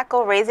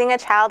tackle raising a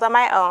child on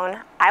my own,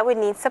 I would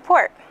need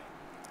support.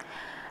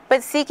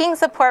 But seeking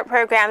support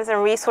programs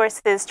and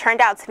resources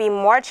turned out to be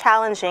more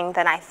challenging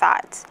than I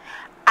thought.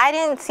 I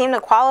didn't seem to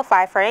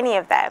qualify for any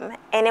of them,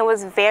 and it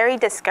was very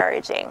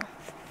discouraging.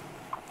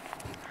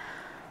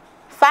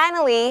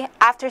 Finally,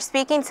 after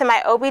speaking to my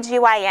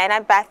OBGYN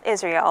at Beth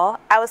Israel,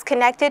 I was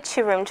connected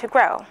to Room to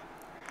Grow.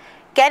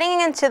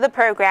 Getting into the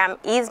program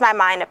eased my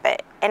mind a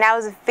bit, and I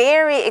was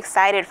very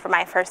excited for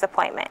my first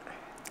appointment.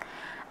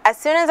 As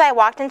soon as I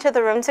walked into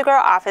the Room to Grow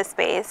office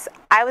space,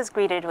 I was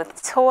greeted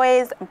with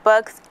toys,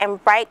 books,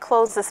 and bright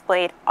clothes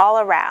displayed all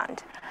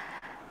around.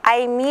 I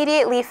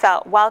immediately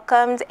felt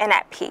welcomed and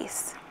at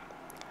peace.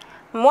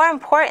 More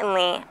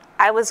importantly,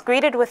 I was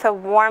greeted with a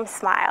warm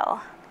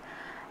smile.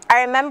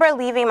 I remember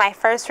leaving my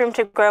first Room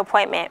to Grow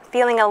appointment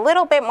feeling a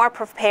little bit more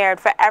prepared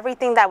for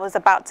everything that was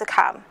about to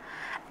come.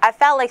 I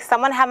felt like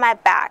someone had my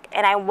back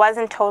and I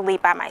wasn't totally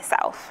by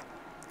myself.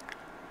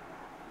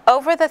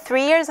 Over the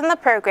 3 years in the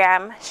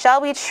program,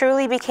 Shelby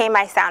truly became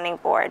my sounding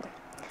board.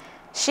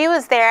 She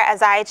was there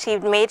as I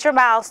achieved major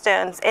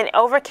milestones and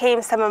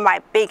overcame some of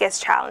my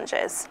biggest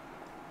challenges,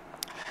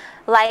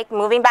 like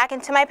moving back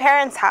into my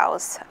parents'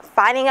 house,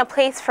 finding a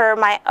place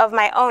of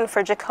my own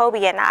for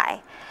Jacoby and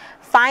I,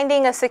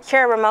 finding a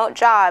secure remote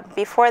job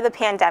before the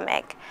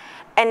pandemic,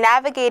 and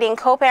navigating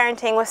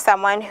co-parenting with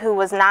someone who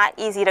was not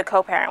easy to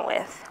co-parent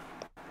with.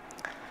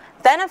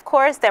 Then, of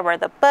course, there were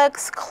the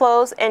books,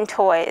 clothes, and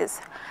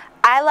toys.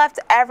 I left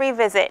every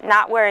visit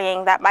not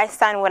worrying that my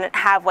son wouldn't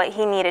have what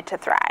he needed to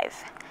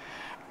thrive.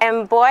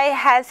 And boy,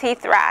 has he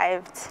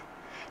thrived.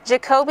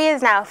 Jacoby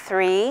is now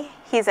 3.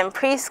 He's in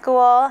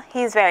preschool.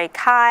 He's very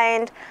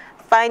kind,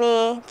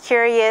 funny,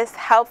 curious,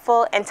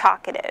 helpful, and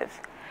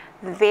talkative.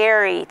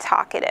 Very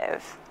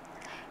talkative.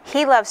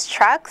 He loves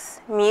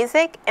trucks,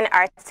 music, and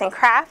arts and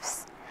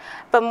crafts.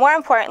 But more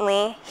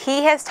importantly,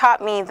 he has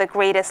taught me the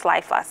greatest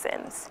life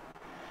lessons.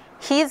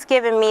 He's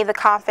given me the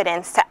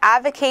confidence to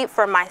advocate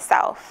for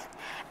myself.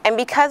 And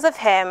because of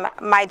him,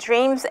 my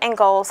dreams and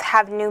goals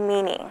have new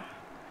meaning.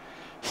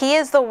 He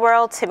is the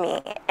world to me,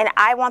 and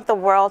I want the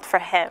world for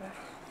him.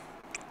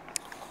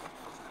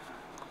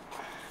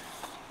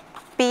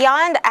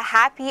 Beyond a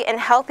happy and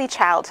healthy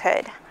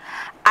childhood,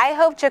 I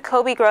hope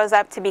Jacoby grows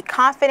up to be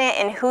confident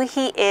in who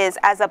he is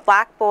as a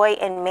Black boy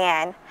and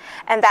man,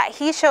 and that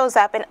he shows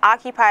up and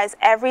occupies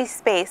every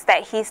space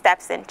that he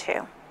steps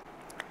into.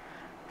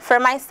 For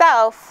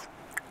myself,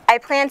 I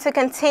plan to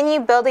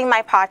continue building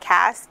my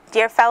podcast,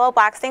 Dear Fellow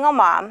Black Single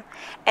Mom,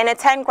 and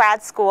attend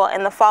grad school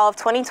in the fall of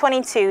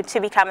 2022 to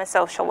become a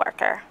social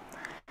worker.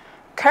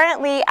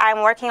 Currently,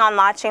 I'm working on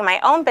launching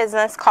my own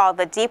business called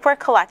the Deep Work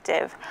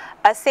Collective,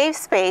 a safe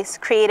space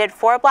created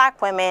for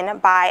Black women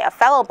by a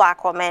fellow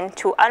Black woman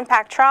to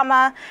unpack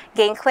trauma,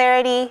 gain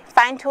clarity,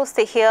 find tools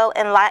to heal,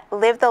 and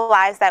live the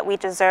lives that we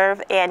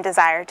deserve and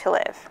desire to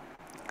live.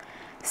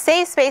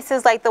 Safe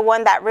spaces like the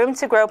one that Room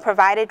to Grow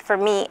provided for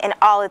me and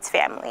all its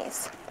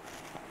families.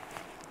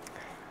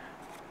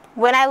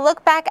 When I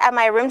look back at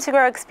my Room to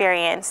Grow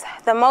experience,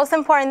 the most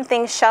important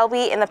thing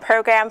Shelby in the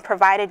program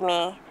provided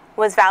me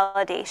was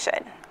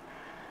validation.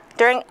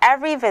 During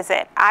every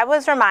visit, I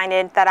was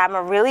reminded that I'm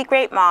a really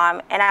great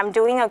mom and I'm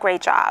doing a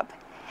great job.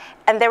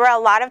 And there were a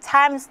lot of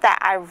times that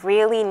I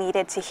really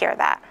needed to hear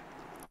that.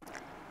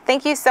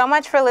 Thank you so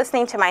much for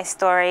listening to my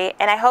story,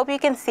 and I hope you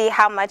can see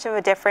how much of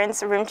a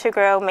difference Room to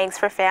Grow makes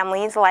for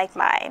families like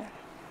mine.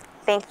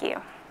 Thank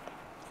you.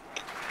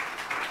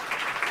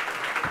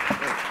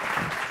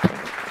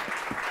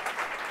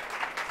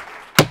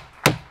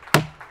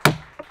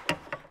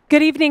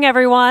 Good evening,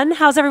 everyone.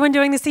 How's everyone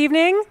doing this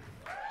evening?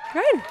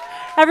 Good.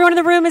 Everyone in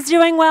the room is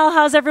doing well.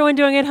 How's everyone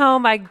doing at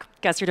home? I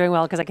guess you're doing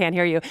well because I can't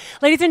hear you.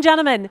 Ladies and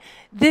gentlemen,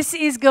 this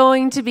is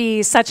going to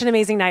be such an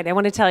amazing night. I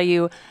want to tell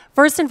you,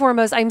 first and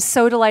foremost, I'm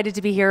so delighted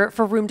to be here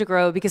for Room to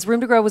Grow because Room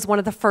to Grow was one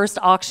of the first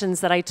auctions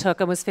that I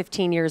took almost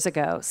 15 years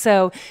ago.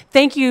 So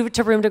thank you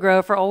to Room to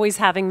Grow for always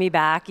having me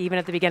back, even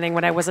at the beginning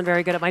when I wasn't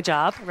very good at my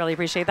job. I really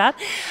appreciate that.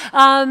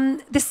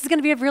 This is going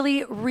to be a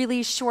really,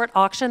 really short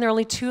auction. There are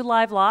only 2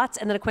 live lots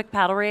and then a quick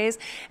paddle raise.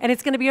 And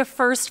it's going to be a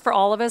first for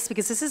all of us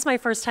because this is my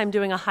first time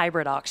doing a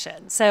hybrid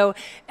auction. So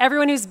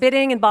everyone who's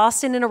bidding in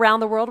Boston and around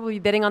the world will be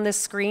bidding on this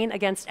screen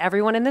against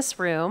everyone in this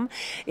room.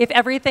 If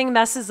everything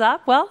messes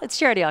up, well, it's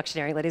charity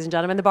auctioneering, ladies and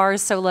gentlemen. The bar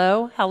is so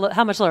low.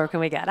 How much lower can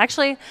we get?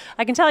 Actually,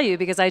 I can tell you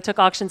because I took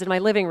auctions in my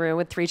living room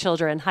with 3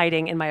 children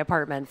hiding in my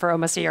apartment for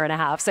almost a year and a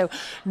half. So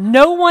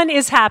no one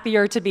is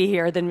happier to be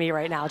here than me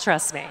right now,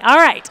 trust me. All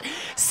right.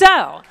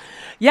 So,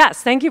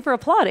 yes, thank you for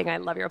applauding. I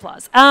love your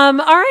applause. All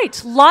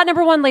right, lot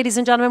number 1, ladies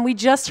and gentlemen. We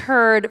just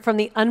heard from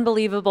the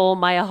unbelievable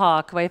Maya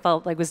Hawke, who I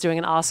felt like was doing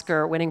an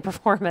Oscar-winning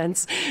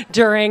performance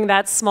during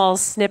that small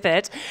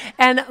snippet.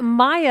 And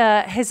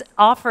Maya has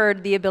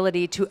offered the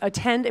ability to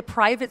attend a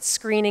private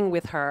screening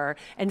with her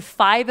and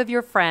 5 of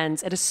your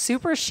friends at a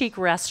super chic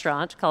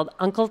restaurant called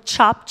Uncle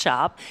Chop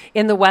Chop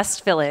in the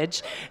West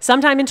Village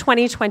sometime in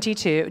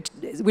 2022,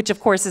 which of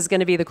course is going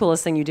to be the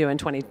coolest thing you do in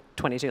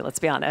 2022, let's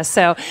be honest.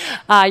 So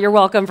you're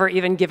welcome for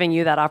even giving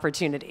you that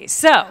opportunity.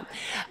 So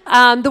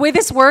the way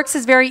this works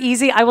is very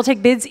easy. I will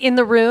take bids in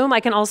the room.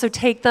 I can also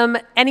take them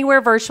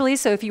anywhere virtually.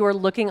 So if you are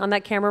looking on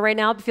that camera right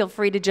now, feel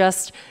free to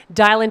just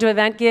dial into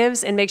Event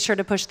Gives and make sure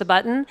to push the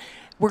button.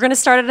 We're going to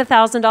start at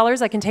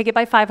 $1,000. I can take it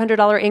by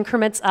 $500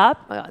 increments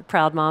up.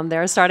 Proud mom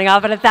there, starting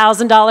off at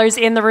 $1,000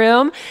 in the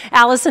room.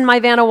 Allison, my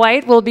Vanna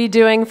White, will be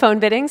doing phone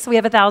bidding, so we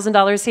have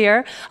 $1,000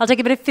 here. I'll take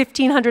a bid at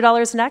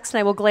 $1,500 next, and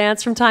I will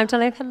glance from time to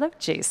time. Hello,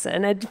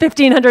 Jason. At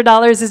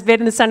 $1,500 is bid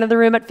in the center of the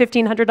room at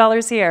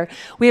 $1,500 here.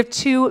 We have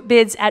 2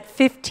 bids at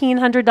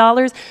 $1,500.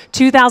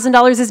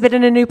 $2,000 is bid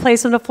in a new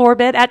place on the floor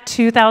bid at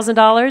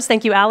 $2,000.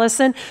 Thank you,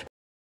 Allison.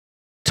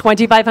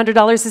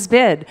 $2,500 is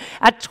bid.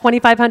 At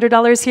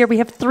 $2,500 here, we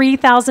have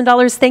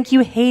 $3,000. Thank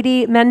you,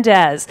 Haiti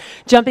Mendez.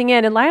 Jumping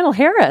in, and Lionel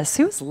Harris.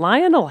 Who's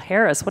Lionel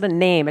Harris? What a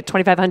name at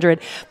 $2,500.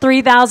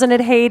 $3,000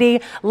 at Haiti.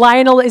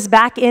 Lionel is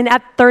back in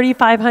at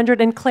 $3,500,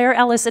 and Claire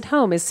Ellis at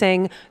home is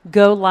saying,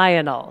 go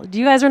Lionel.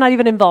 You guys are not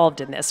even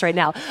involved in this right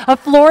now. A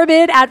floor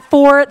bid at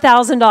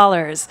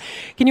 $4,000.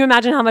 Can you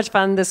imagine how much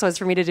fun this was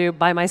for me to do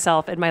by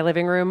myself in my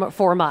living room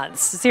for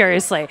months?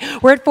 Seriously.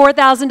 We're at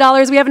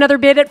 $4,000. We have another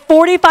bid at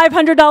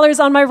 $4,500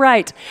 on my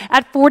right.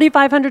 At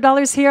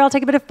 $4,500 here, I'll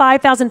take a bid of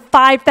 $5,000.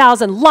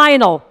 $5,000.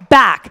 Lionel,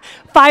 back.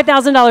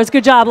 $5,000.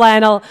 Good job,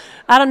 Lionel.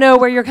 I don't know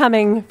where you're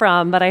coming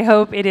from, but I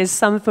hope it is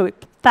some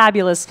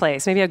fabulous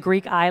place. Maybe a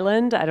Greek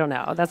island? I don't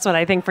know. That's what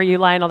I think for you,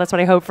 Lionel. That's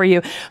what I hope for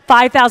you.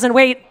 $5,000.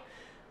 Wait.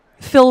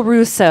 Phil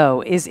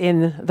Russo is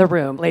in the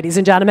room, ladies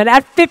and gentlemen,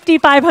 at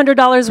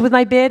 $5,500 with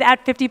my bid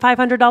at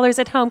 $5,500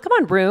 at home. Come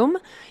on, room.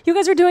 You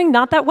guys are doing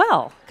not that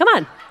well. Come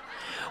on.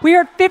 We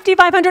are at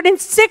 $5,500 and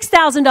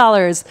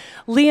 $6,000.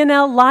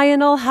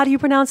 Lionel, how do you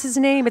pronounce his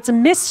name? It's a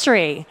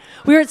mystery.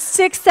 We're at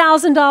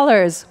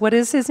 $6,000. What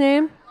is his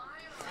name?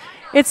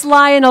 It's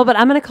Lionel, but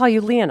I'm going to call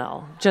you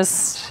Lionel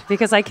just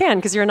because I can,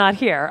 because you're not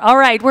here. All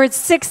right, we're at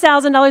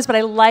 $6,000, but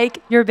I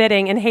like your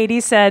bidding. And Haiti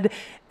said,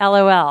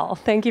 LOL.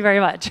 Thank you very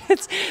much.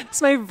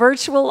 It's my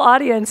virtual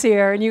audience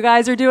here, and you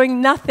guys are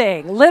doing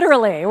nothing,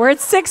 literally. We're at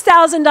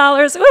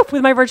 $6,000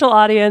 with my virtual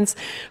audience.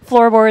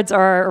 Floorboards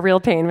are a real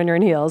pain when you're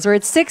in heels. We're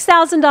at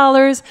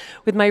 $6,000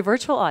 with my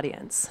virtual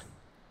audience.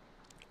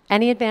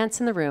 Any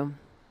advance in the room?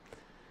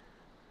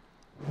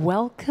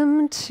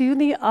 Welcome to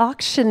the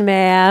auction,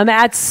 ma'am,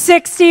 at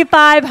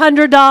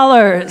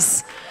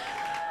 $6,500.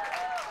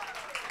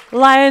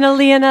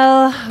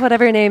 Lionel,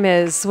 whatever your name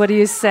is, what do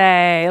you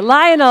say?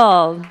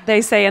 Lionel, they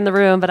say in the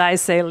room, but I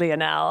say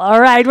Lionel. All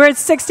right, we're at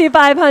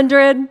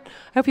 $6,500. I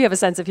hope you have a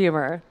sense of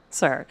humor,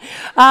 sir.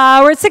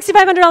 We're at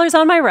 $6,500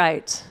 on my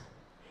right.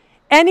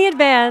 Any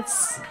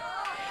advance?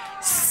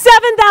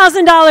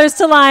 $7,000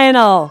 to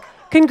Lionel.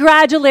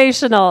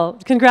 Congratulations.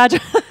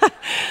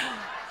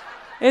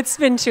 It's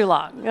been too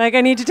long. Like,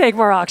 I need to take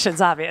more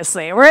auctions,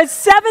 obviously. We're at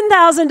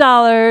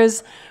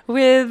 $7,000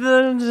 with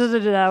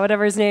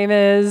whatever his name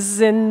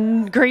is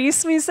in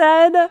Greece, we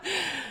said.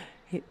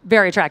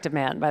 Very attractive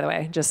man, by the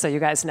way, just so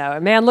you guys know.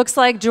 A man looks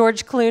like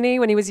George Clooney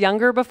when he was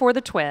younger before the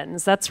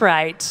twins. That's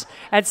right.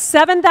 At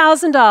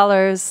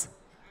 $7,000.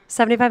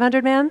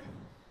 $7,500, man?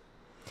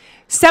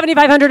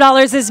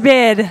 $7,500 is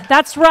bid.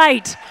 That's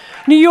right.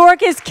 New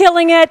York is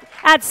killing it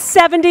at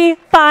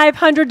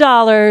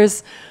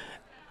 $7,500.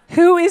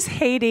 Who is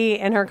Haiti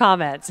in her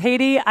comments?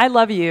 Haiti, I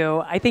love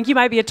you. I think you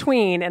might be a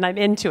tween, and I'm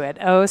into it.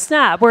 Oh,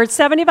 snap. We're at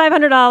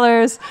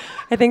 $7,500.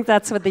 I think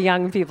that's what the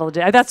young people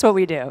do. That's what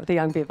we do, the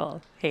young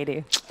people.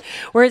 Haiti.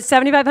 We're at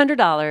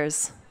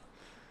 $7,500.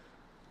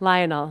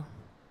 Lionel.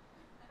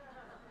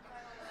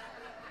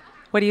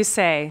 What do you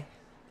say?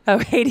 Oh,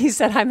 Haiti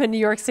said, I'm a New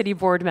York City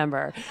board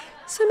member.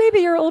 So maybe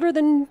you're older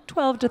than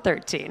 12 to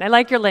 13. I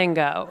like your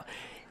lingo.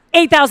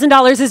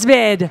 $8,000 is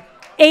bid.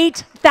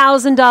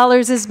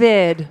 $8,000 is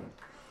bid.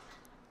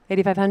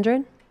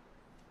 8,500?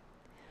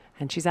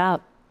 And she's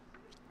out.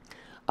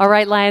 All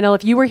right, Lionel,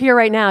 if you were here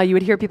right now, you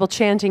would hear people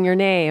chanting your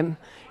name.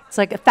 It's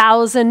like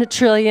 1,000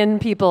 trillion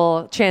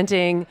people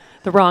chanting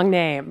the wrong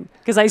name.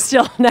 Because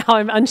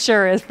I'm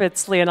unsure if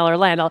it's Lionel or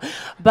Lionel.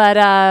 But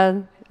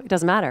it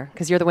doesn't matter,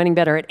 because you're the winning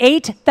bidder at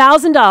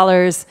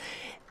 $8,000.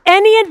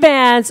 Any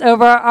advance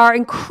over our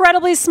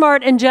incredibly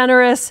smart and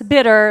generous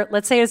bidder?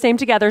 Let's say his name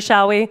together,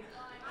 shall we?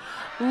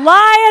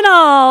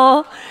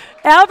 Lionel!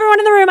 Everyone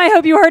in the room, I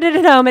hope you heard it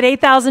at home at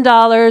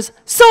 $8,000.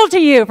 Sold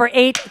to you for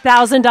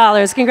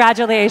 $8,000.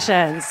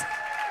 Congratulations.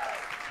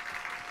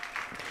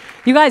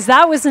 You guys,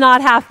 that was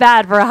not half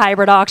bad for a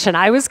hybrid auction.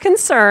 I was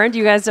concerned.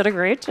 You guys did a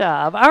great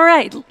job. All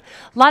right.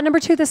 Lot number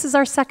 2. This is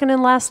our second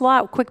and last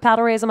lot. Quick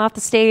paddle raise. I'm off the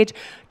stage.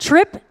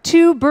 Trip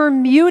to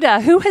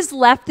Bermuda. Who has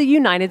left the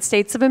United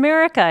States of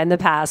America in the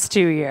past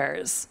 2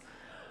 years?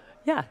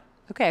 Yeah.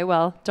 Okay,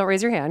 well, don't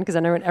raise your hand because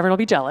then everyone will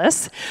be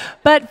jealous.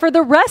 But for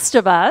the rest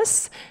of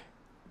us,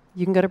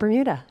 you can go to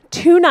Bermuda.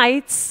 2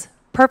 nights,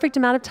 perfect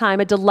amount of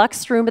time, a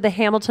deluxe room at the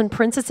Hamilton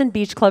Princess and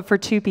Beach Club for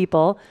 2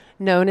 people,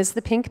 known as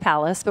the Pink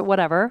Palace, but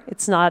whatever.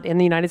 It's not in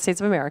the United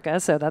States of America,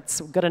 so that's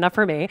good enough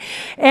for me.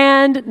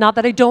 And not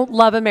that I don't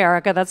love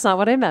America. That's not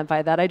what I meant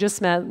by that. I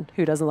just meant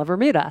who doesn't love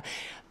Bermuda.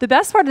 The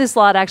best part of this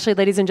lot, actually,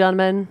 ladies and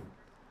gentlemen,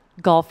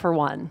 golf for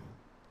one.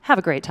 Have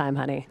a great time,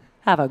 honey.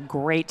 Have a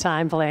great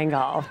time playing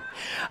golf.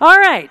 All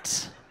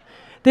right.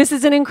 This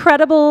is an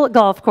incredible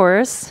golf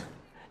course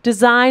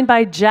designed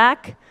by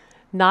Jack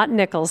not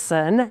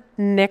Nicholson,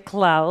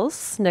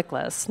 Nicholas.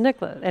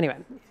 Anyway,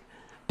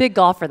 big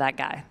golfer, that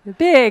guy.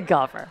 Big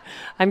golfer.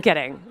 I'm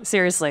kidding.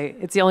 Seriously,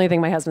 it's the only thing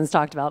my husband's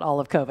talked about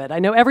all of COVID. I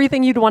know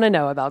everything you'd want to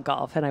know about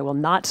golf, and I will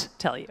not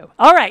tell you.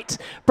 All right,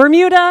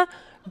 Bermuda,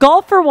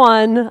 golf for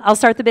one. I'll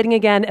start the bidding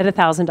again at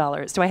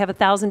 $1,000. Do I have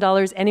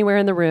 $1,000 anywhere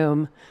in the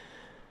room?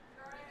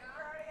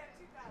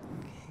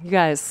 You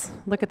guys,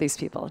 look at these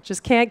people.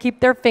 Just can't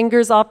keep their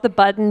fingers off the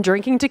button,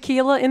 drinking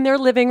tequila in their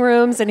living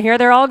rooms, and here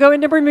they're all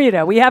going to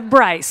Bermuda. We have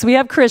Bryce, we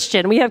have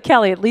Christian, we have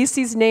Kelly. At least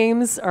these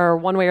names are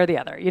one way or the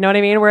other. You know what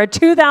I mean? We're at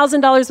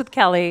 $2,000 with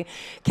Kelly.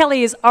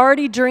 Kelly is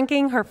already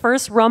drinking her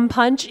first rum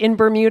punch in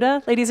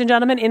Bermuda, ladies and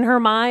gentlemen, in her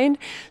mind.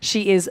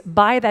 She is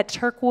by that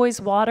turquoise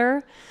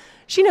water.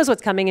 She knows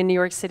what's coming in New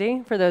York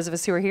City. For those of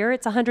us who are here,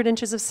 it's 100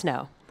 inches of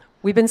snow.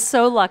 We've been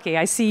so lucky.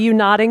 I see you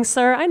nodding,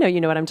 sir. I know you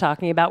know what I'm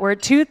talking about. We're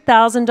at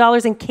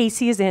 $2,000, and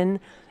Casey is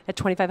in at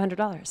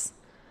 $2,500.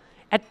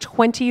 At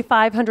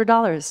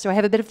 $2,500. Do I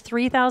have a bid of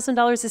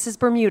 $3,000? This is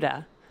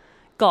Bermuda.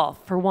 Golf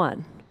for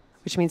one,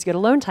 which means you get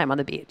alone time on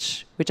the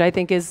beach, which I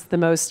think is the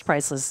most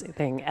priceless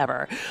thing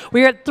ever.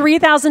 We're at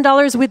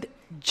 $3,000 with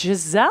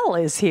Giselle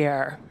is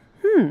here.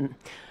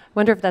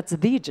 Wonder if that's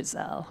the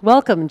Giselle.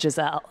 Welcome,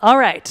 Giselle. All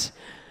right.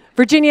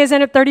 Virginia is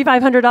in at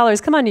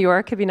 $3,500. Come on, New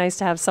York. It'd be nice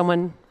to have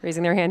someone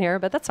raising their hand here,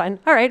 but that's fine.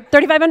 All right,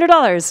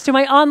 $3,500 to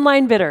my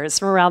online bidders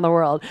from around the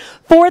world.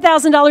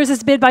 $4,000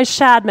 is bid by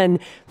Shadman.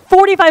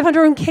 $4,500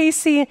 from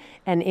Casey,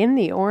 and in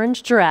the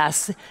orange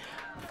dress.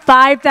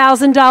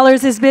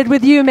 $5,000 is bid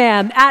with you,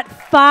 ma'am, at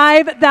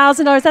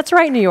 $5,000. That's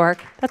right, New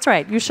York. That's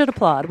right. You should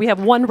applaud. We have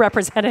one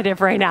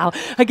representative right now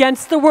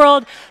against the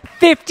world.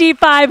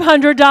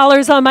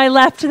 $5,500 on my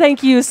left.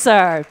 Thank you,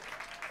 sir.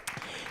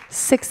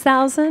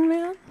 $6,000,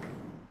 ma'am.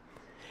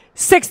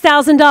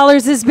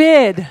 $6,000 is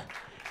bid.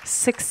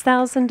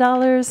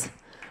 $6,000.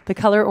 The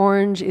color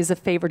orange is a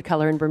favored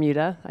color in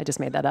Bermuda. I just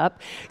made that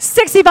up.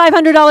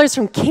 $6,500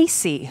 from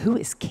Casey. Who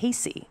is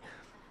Casey?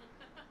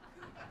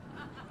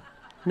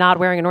 Not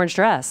wearing an orange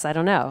dress. I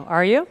don't know.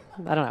 Are you?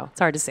 I don't know. It's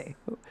hard to see.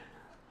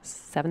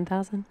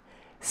 $7,000?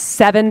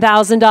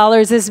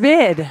 $7,000 is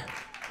bid.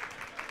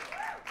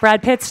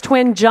 Brad Pitt's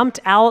twin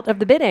jumped out of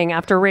the bidding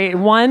after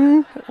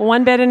one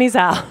bid and he's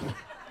out.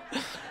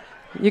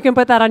 You can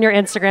put that on your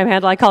Instagram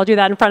handle. I called you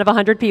that in front of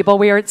 100 people.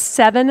 We are at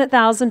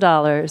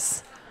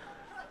 $7,000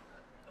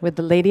 with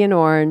the lady in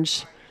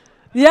orange.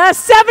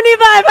 Yes,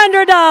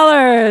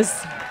 $7,500.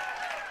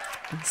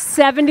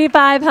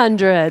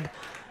 $7,500.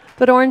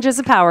 But orange is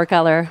a power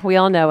color. We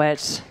all know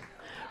it.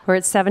 We're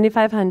at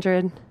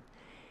 $7,500.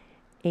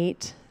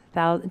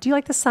 $8,000. Do you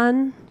like the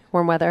sun?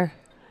 Warm weather?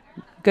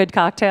 Good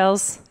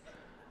cocktails?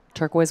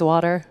 Turquoise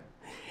water?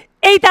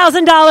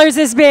 $8,000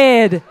 is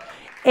bid.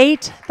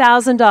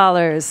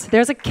 $8,000.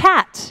 There's a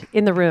cat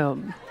in the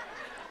room.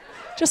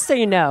 Just so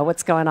you know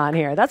what's going on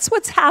here. That's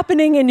what's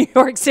happening in New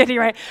York City,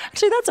 right?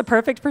 Actually, that's a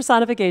perfect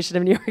personification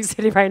of New York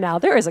City right now.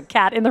 There is a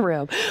cat in the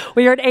room.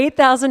 We are at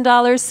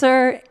 $8,000,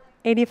 sir.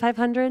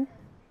 $8,500.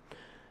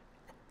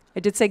 I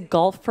did say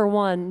golf for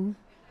one.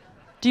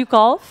 Do you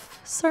golf,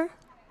 sir?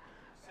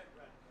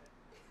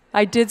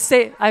 I did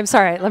say, I'm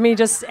sorry, let me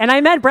just, and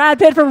I meant Brad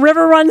Pitt from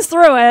River Runs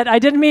Through It. I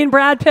didn't mean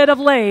Brad Pitt of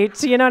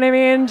late. You know what I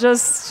mean?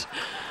 Just...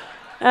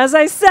 As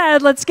I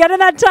said, let's get in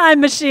that time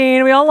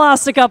machine. We all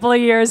lost a couple of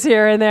years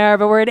here and there,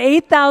 but we're at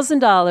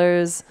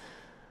 $8,000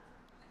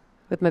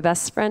 with my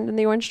best friend in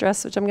the orange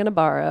dress, which I'm going to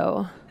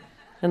borrow,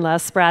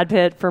 unless Brad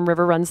Pitt from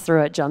River Runs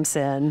Through It jumps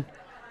in.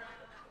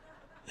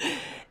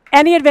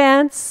 Any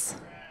advance?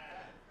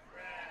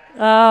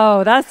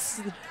 Oh,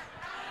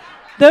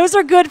 those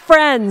are good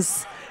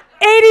friends.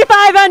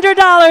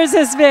 $8,500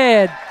 is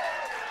bid.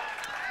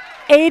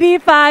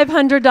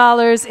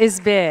 $8,500 is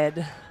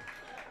bid.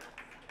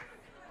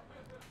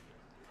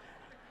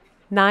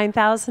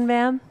 $9,000,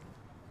 ma'am.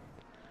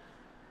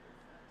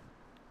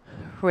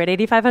 We're at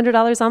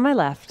 $8,500 on my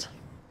left.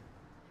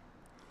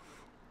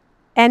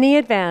 Any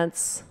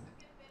advance?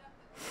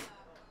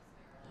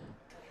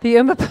 The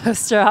Uma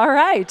poster, all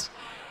right.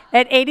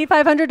 At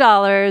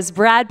 $8,500,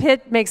 Brad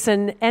Pitt makes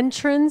an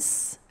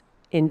entrance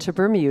into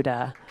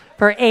Bermuda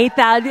for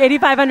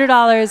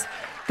 $8,500.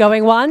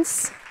 Going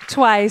once,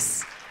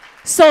 twice.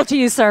 Sold to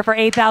you, sir, for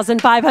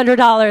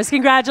 $8,500.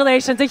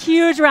 Congratulations. A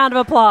huge round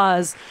of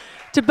applause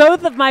to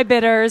both of my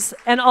bidders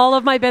and all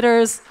of my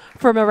bidders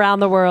from around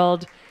the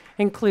world,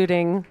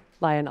 including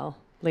Lionel.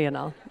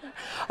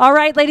 All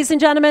right, ladies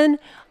and gentlemen,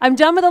 I'm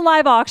done with the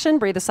live auction.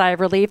 Breathe a sigh of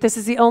relief. This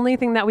is the only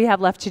thing that we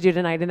have left to do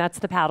tonight, and that's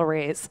the paddle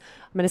raise.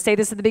 I'm going to say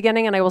this at the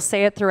beginning, and I will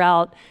say it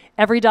throughout.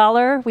 Every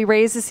dollar we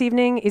raise this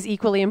evening is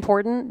equally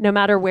important, no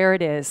matter where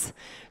it is.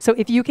 So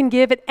if you can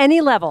give at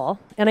any level,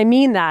 and I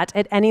mean that,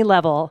 at any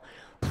level,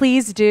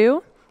 please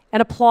do. And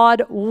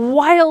applaud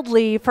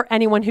wildly for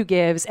anyone who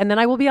gives. And then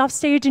I will be off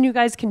stage and you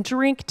guys can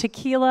drink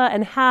tequila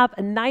and have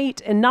a night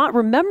and not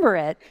remember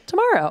it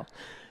tomorrow.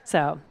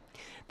 So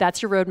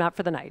that's your roadmap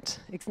for the night,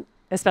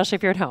 especially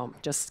if you're at home.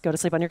 Just go to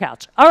sleep on your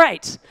couch. All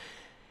right.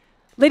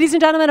 Ladies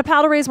and gentlemen, a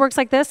paddle raise works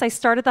like this. I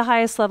start at the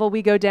highest level.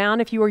 We go down.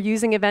 If you are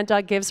using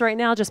event.gives right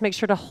now, just make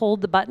sure to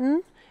hold the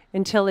button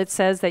until it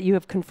says that you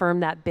have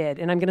confirmed that bid.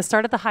 And I'm going to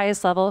start at the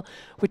highest level,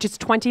 which is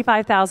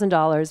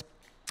 $25,000.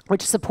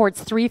 Which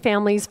supports 3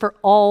 families for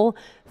all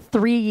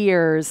 3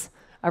 years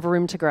of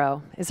Room to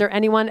Grow. Is there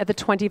anyone at the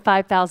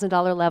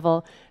 $25,000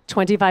 level?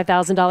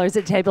 $25,000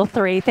 at table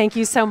 3. Thank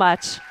you so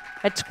much.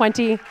 At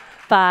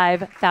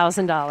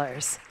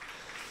 $25,000.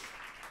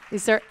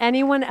 Is there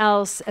anyone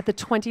else at the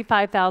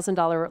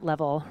 $25,000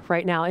 level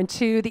right now? And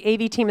to the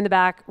AV team in the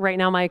back, right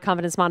now my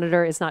confidence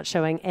monitor is not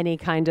showing any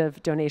kind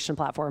of donation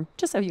platform,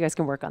 just so you guys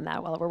can work on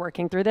that while we're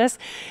working through this.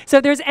 So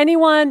if there's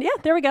anyone, yeah,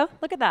 there we go.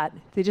 Look at that.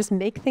 They just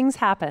make things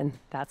happen.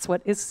 That's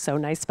what is so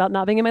nice about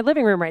not being in my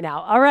living room right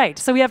now. All right,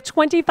 so we have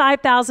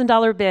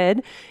 $25,000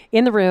 bid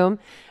in the room,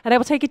 and I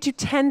will take it to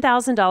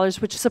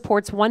 $10,000, which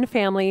supports one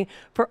family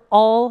for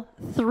all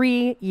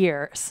 3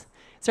 years.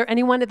 Is there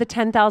anyone at the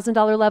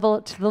 $10,000 level?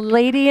 To the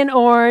lady in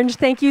orange,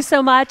 thank you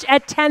so much.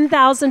 At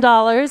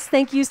 $10,000,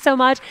 thank you so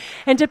much.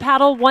 And to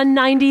paddle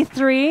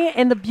 193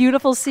 in the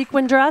beautiful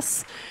sequin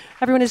dress.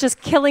 Everyone is just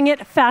killing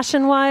it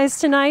fashion-wise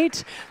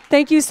tonight.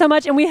 Thank you so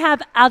much. And we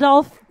have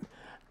Adolphine,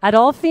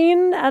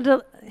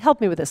 help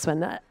me with this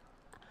one.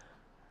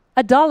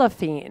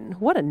 Adolphine,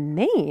 what a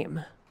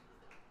name.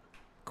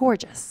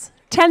 Gorgeous.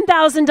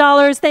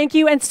 $10,000, thank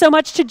you, and so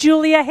much to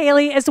Julia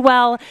Haley as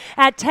well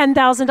at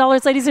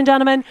 $10,000. Ladies and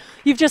gentlemen,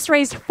 you've just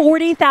raised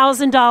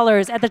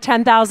 $40,000 at the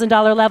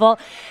 $10,000 level.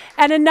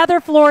 And another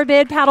floor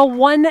bid, paddle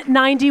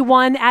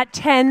 191 at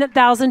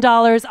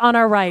 $10,000 on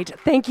our right.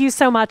 Thank you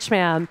so much,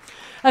 ma'am.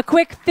 A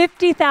quick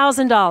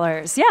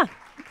 $50,000. Yeah,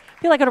 I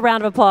feel like a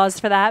round of applause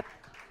for that.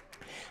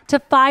 To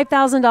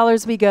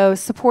 $5,000 we go,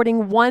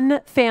 supporting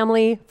one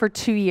family for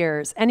 2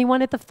 years.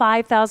 Anyone at the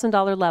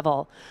 $5,000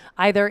 level?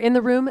 Either in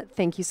the room,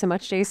 thank you so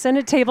much, Jason,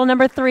 at table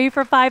number 3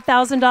 for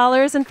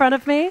 $5,000 in front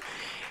of me.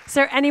 Is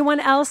there anyone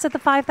else at the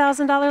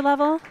 $5,000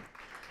 level?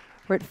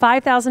 We're at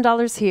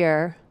 $5,000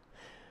 here.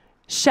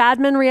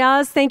 Shadman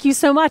Riaz, thank you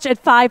so much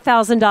at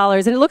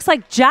 $5,000. And it looks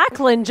like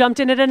Jacqueline jumped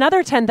in at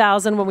another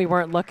 $10,000 when we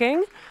weren't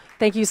looking.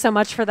 Thank you so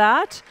much for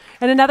that.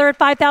 And another at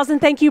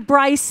 $5,000. Thank you,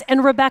 Bryce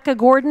and Rebecca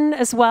Gordon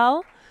as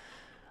well.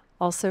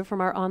 Also from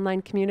our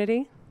online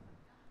community.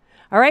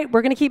 All right,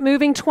 we're going to keep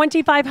moving.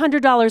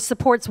 $2,500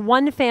 supports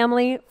one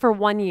family for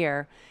 1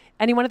 year.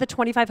 Anyone at the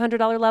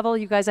 $2,500 level?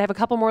 You guys, I have a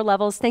couple more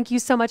levels. Thank you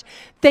so much.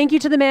 Thank you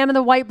to the ma'am in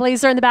the white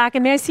blazer in the back.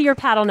 And may I see your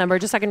paddle number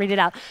just so I can read it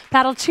out?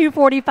 Paddle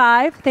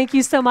 245. Thank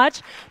you so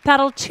much.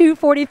 Paddle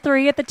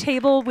 243 at the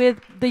table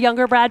with the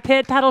younger Brad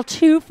Pitt. Paddle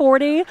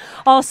 240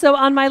 also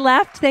on my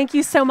left. Thank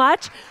you so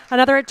much.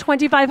 Another at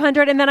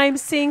 $2,500. And then I'm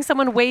seeing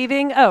someone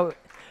waving. Oh,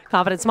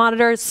 Confidence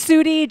Monitor,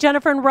 Sudi,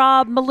 Jennifer and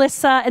Rob,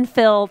 Melissa and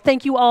Phil,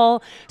 thank you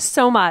all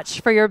so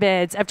much for your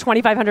bids of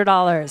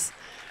 $2,500.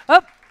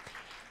 Oh,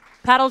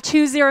 paddle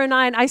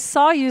 209, I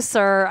saw you,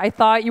 sir. I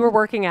thought you were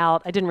working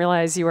out. I didn't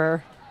realize you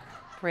were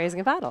raising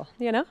a paddle,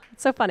 you know?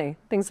 It's so funny.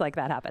 Things like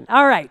that happen.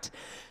 All right.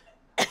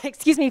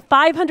 Excuse me,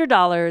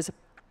 $500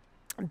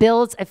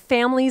 builds a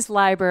family's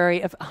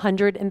library of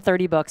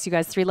 130 books. You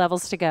guys, 3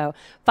 levels to go.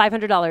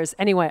 $500.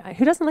 Anyway,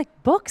 who doesn't like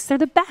books? They're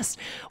the best.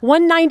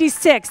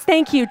 196.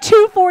 Thank you.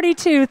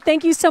 242.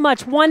 Thank you so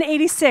much.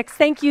 186.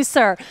 Thank you,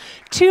 sir.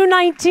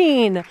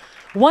 219.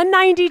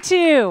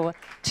 192.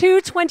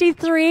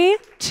 223.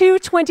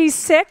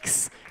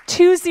 226.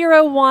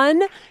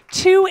 201.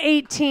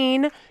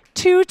 218.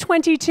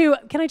 222.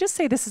 Can I just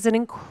say this is an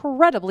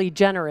incredibly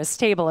generous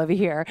table over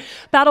here.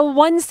 Battle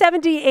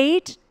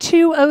 178,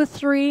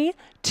 203,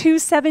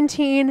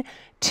 217,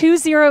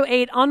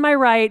 208 on my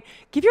right.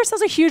 Give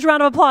yourselves a huge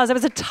round of applause. There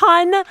was a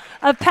ton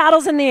of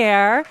paddles in the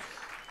air.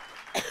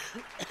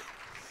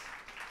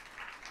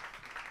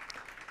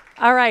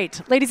 All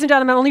right, ladies and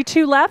gentlemen, only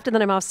 2 left, and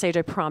then I'm off stage,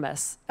 I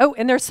promise. Oh,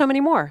 and there's so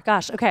many more.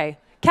 Gosh, okay.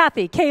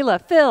 Kathy,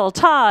 Kayla, Phil,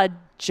 Todd,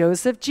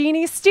 Joseph,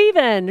 Jeannie,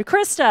 Steven,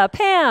 Krista,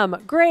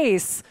 Pam,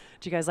 Grace.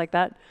 Do you guys like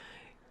that?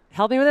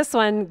 Help me with this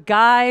one.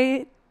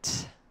 Geet.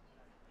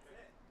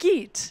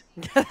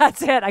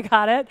 That's it. I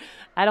got it.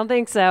 I don't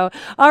think so.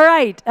 All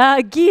right.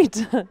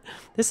 Geet.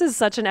 This is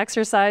such an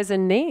exercise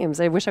in names.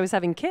 I wish I was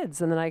having kids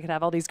and then I could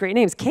have all these great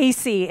names.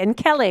 Casey and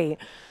Kelly.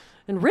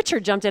 And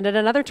Richard jumped in at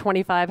another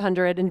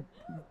 $2,500. And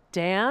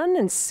Dan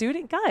and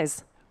Sudi.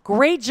 Guys,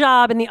 great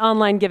job in the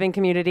online giving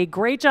community.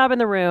 Great job in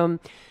the room.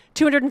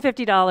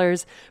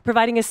 $250,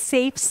 providing a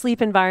safe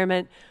sleep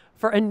environment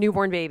for a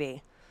newborn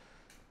baby.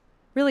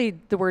 Really,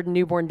 the word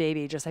newborn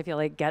baby just, I feel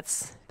like,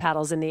 gets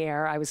paddles in the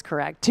air. I was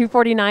correct.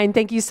 $249,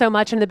 thank you so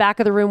much. In the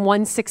back of the room,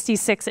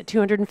 $166 at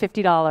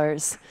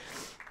 $250.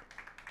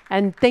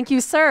 And thank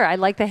you, sir. I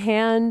like the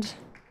hand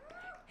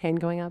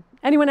going up.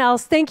 Anyone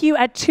else? Thank you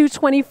at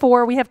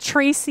 $224. We have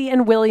Tracy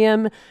and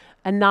William,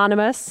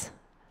 anonymous.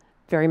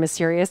 Very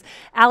mysterious.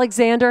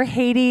 Alexander,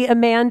 Haiti,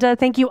 Amanda,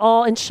 thank you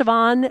all. And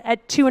Siobhan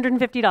at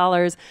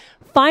 $250.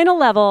 Final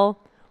level,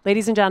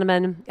 ladies and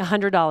gentlemen,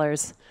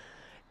 $100.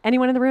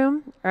 Anyone in the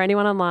room or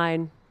anyone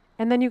online?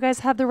 And then you guys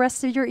have the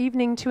rest of your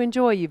evening to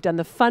enjoy. You've done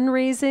the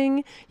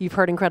fundraising. You've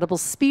heard incredible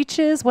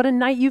speeches. What a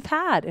night you've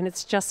had. And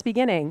it's just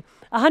beginning.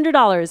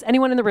 $100.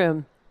 Anyone in the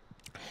room?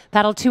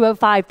 Paddle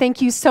 205.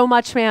 Thank you so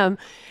much, ma'am.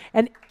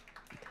 And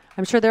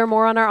I'm sure there are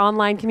more on our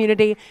online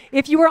community.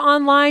 If you are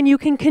online, you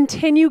can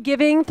continue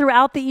giving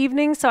throughout the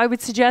evening. So I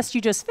would suggest you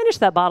just finish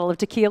that bottle of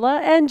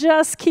tequila and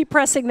just keep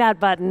pressing that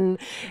button.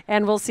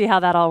 And we'll see how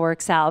that all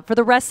works out. For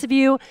the rest of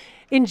you,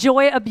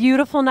 enjoy a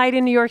beautiful night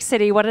in New York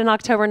City. What an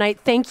October night.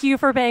 Thank you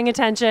for paying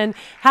attention.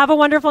 Have a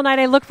wonderful night.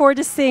 I look forward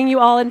to seeing you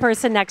all in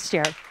person next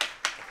year.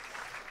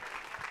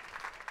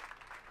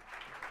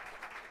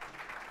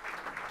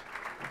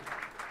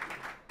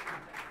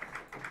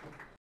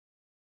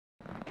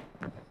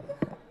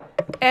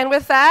 And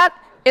with that,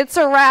 it's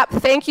a wrap.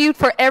 Thank you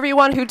for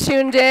everyone who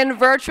tuned in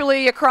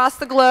virtually across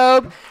the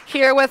globe,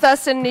 here with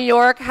us in New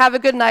York. Have a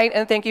good night,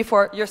 and thank you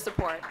for your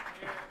support.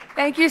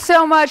 Thank you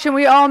so much, and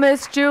we all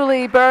miss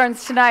Julie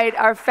Burns tonight,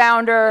 our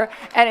founder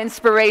and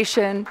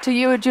inspiration. To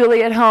you,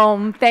 Julie, at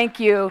home, thank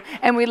you,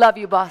 and we love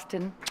you,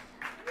 Boston.